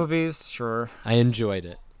about it. the movies, sure. I enjoyed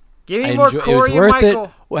it. Give me I more enjoy- Corey it was and worth Michael. it.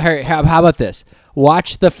 Well, Harry, how about this?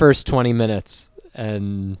 Watch the first 20 minutes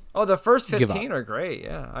and Oh, the first Give 15 are great.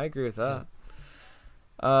 Yeah, I agree with that.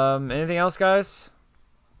 Anything else, guys?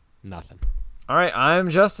 nothing. All right, I'm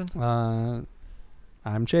Justin.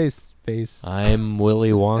 I'm Chaseface. I'm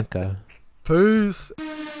Willy Wonka. Peace.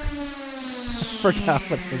 Forgot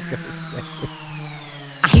what I was gonna say.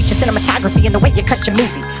 I hate your cinematography and the way you cut your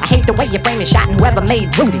movie. I hate the way your frame is shot and whoever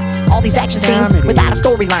made Rudy. All these action scenes Comedy. without a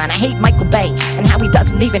storyline. I hate Michael Bay and how he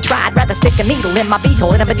doesn't even try. I'd rather stick a needle in my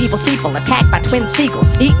beehole in a medieval steeple, attacked by twin seagulls,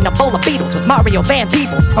 eating a bowl of beetles with Mario Van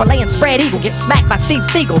Peebles, or laying spread eagle, getting smacked by Steve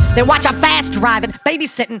Seagal. Then watch I'm fast driving,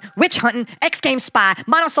 babysitting, witch hunting, X Games spy,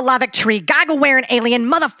 monosyllabic tree, goggle wearing alien,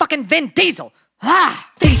 motherfucking Vin Diesel.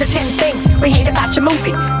 These are 10 things we hate about your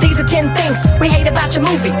movie. These are 10 things we hate about your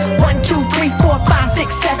movie. 1, 2, 3, 4, 5,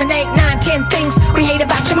 6, 7, 8, 9, 10 things we hate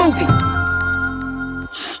about your movie.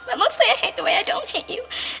 But mostly I hate the way I don't hate you.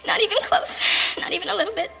 Not even close. Not even a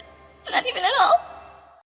little bit. Not even at all.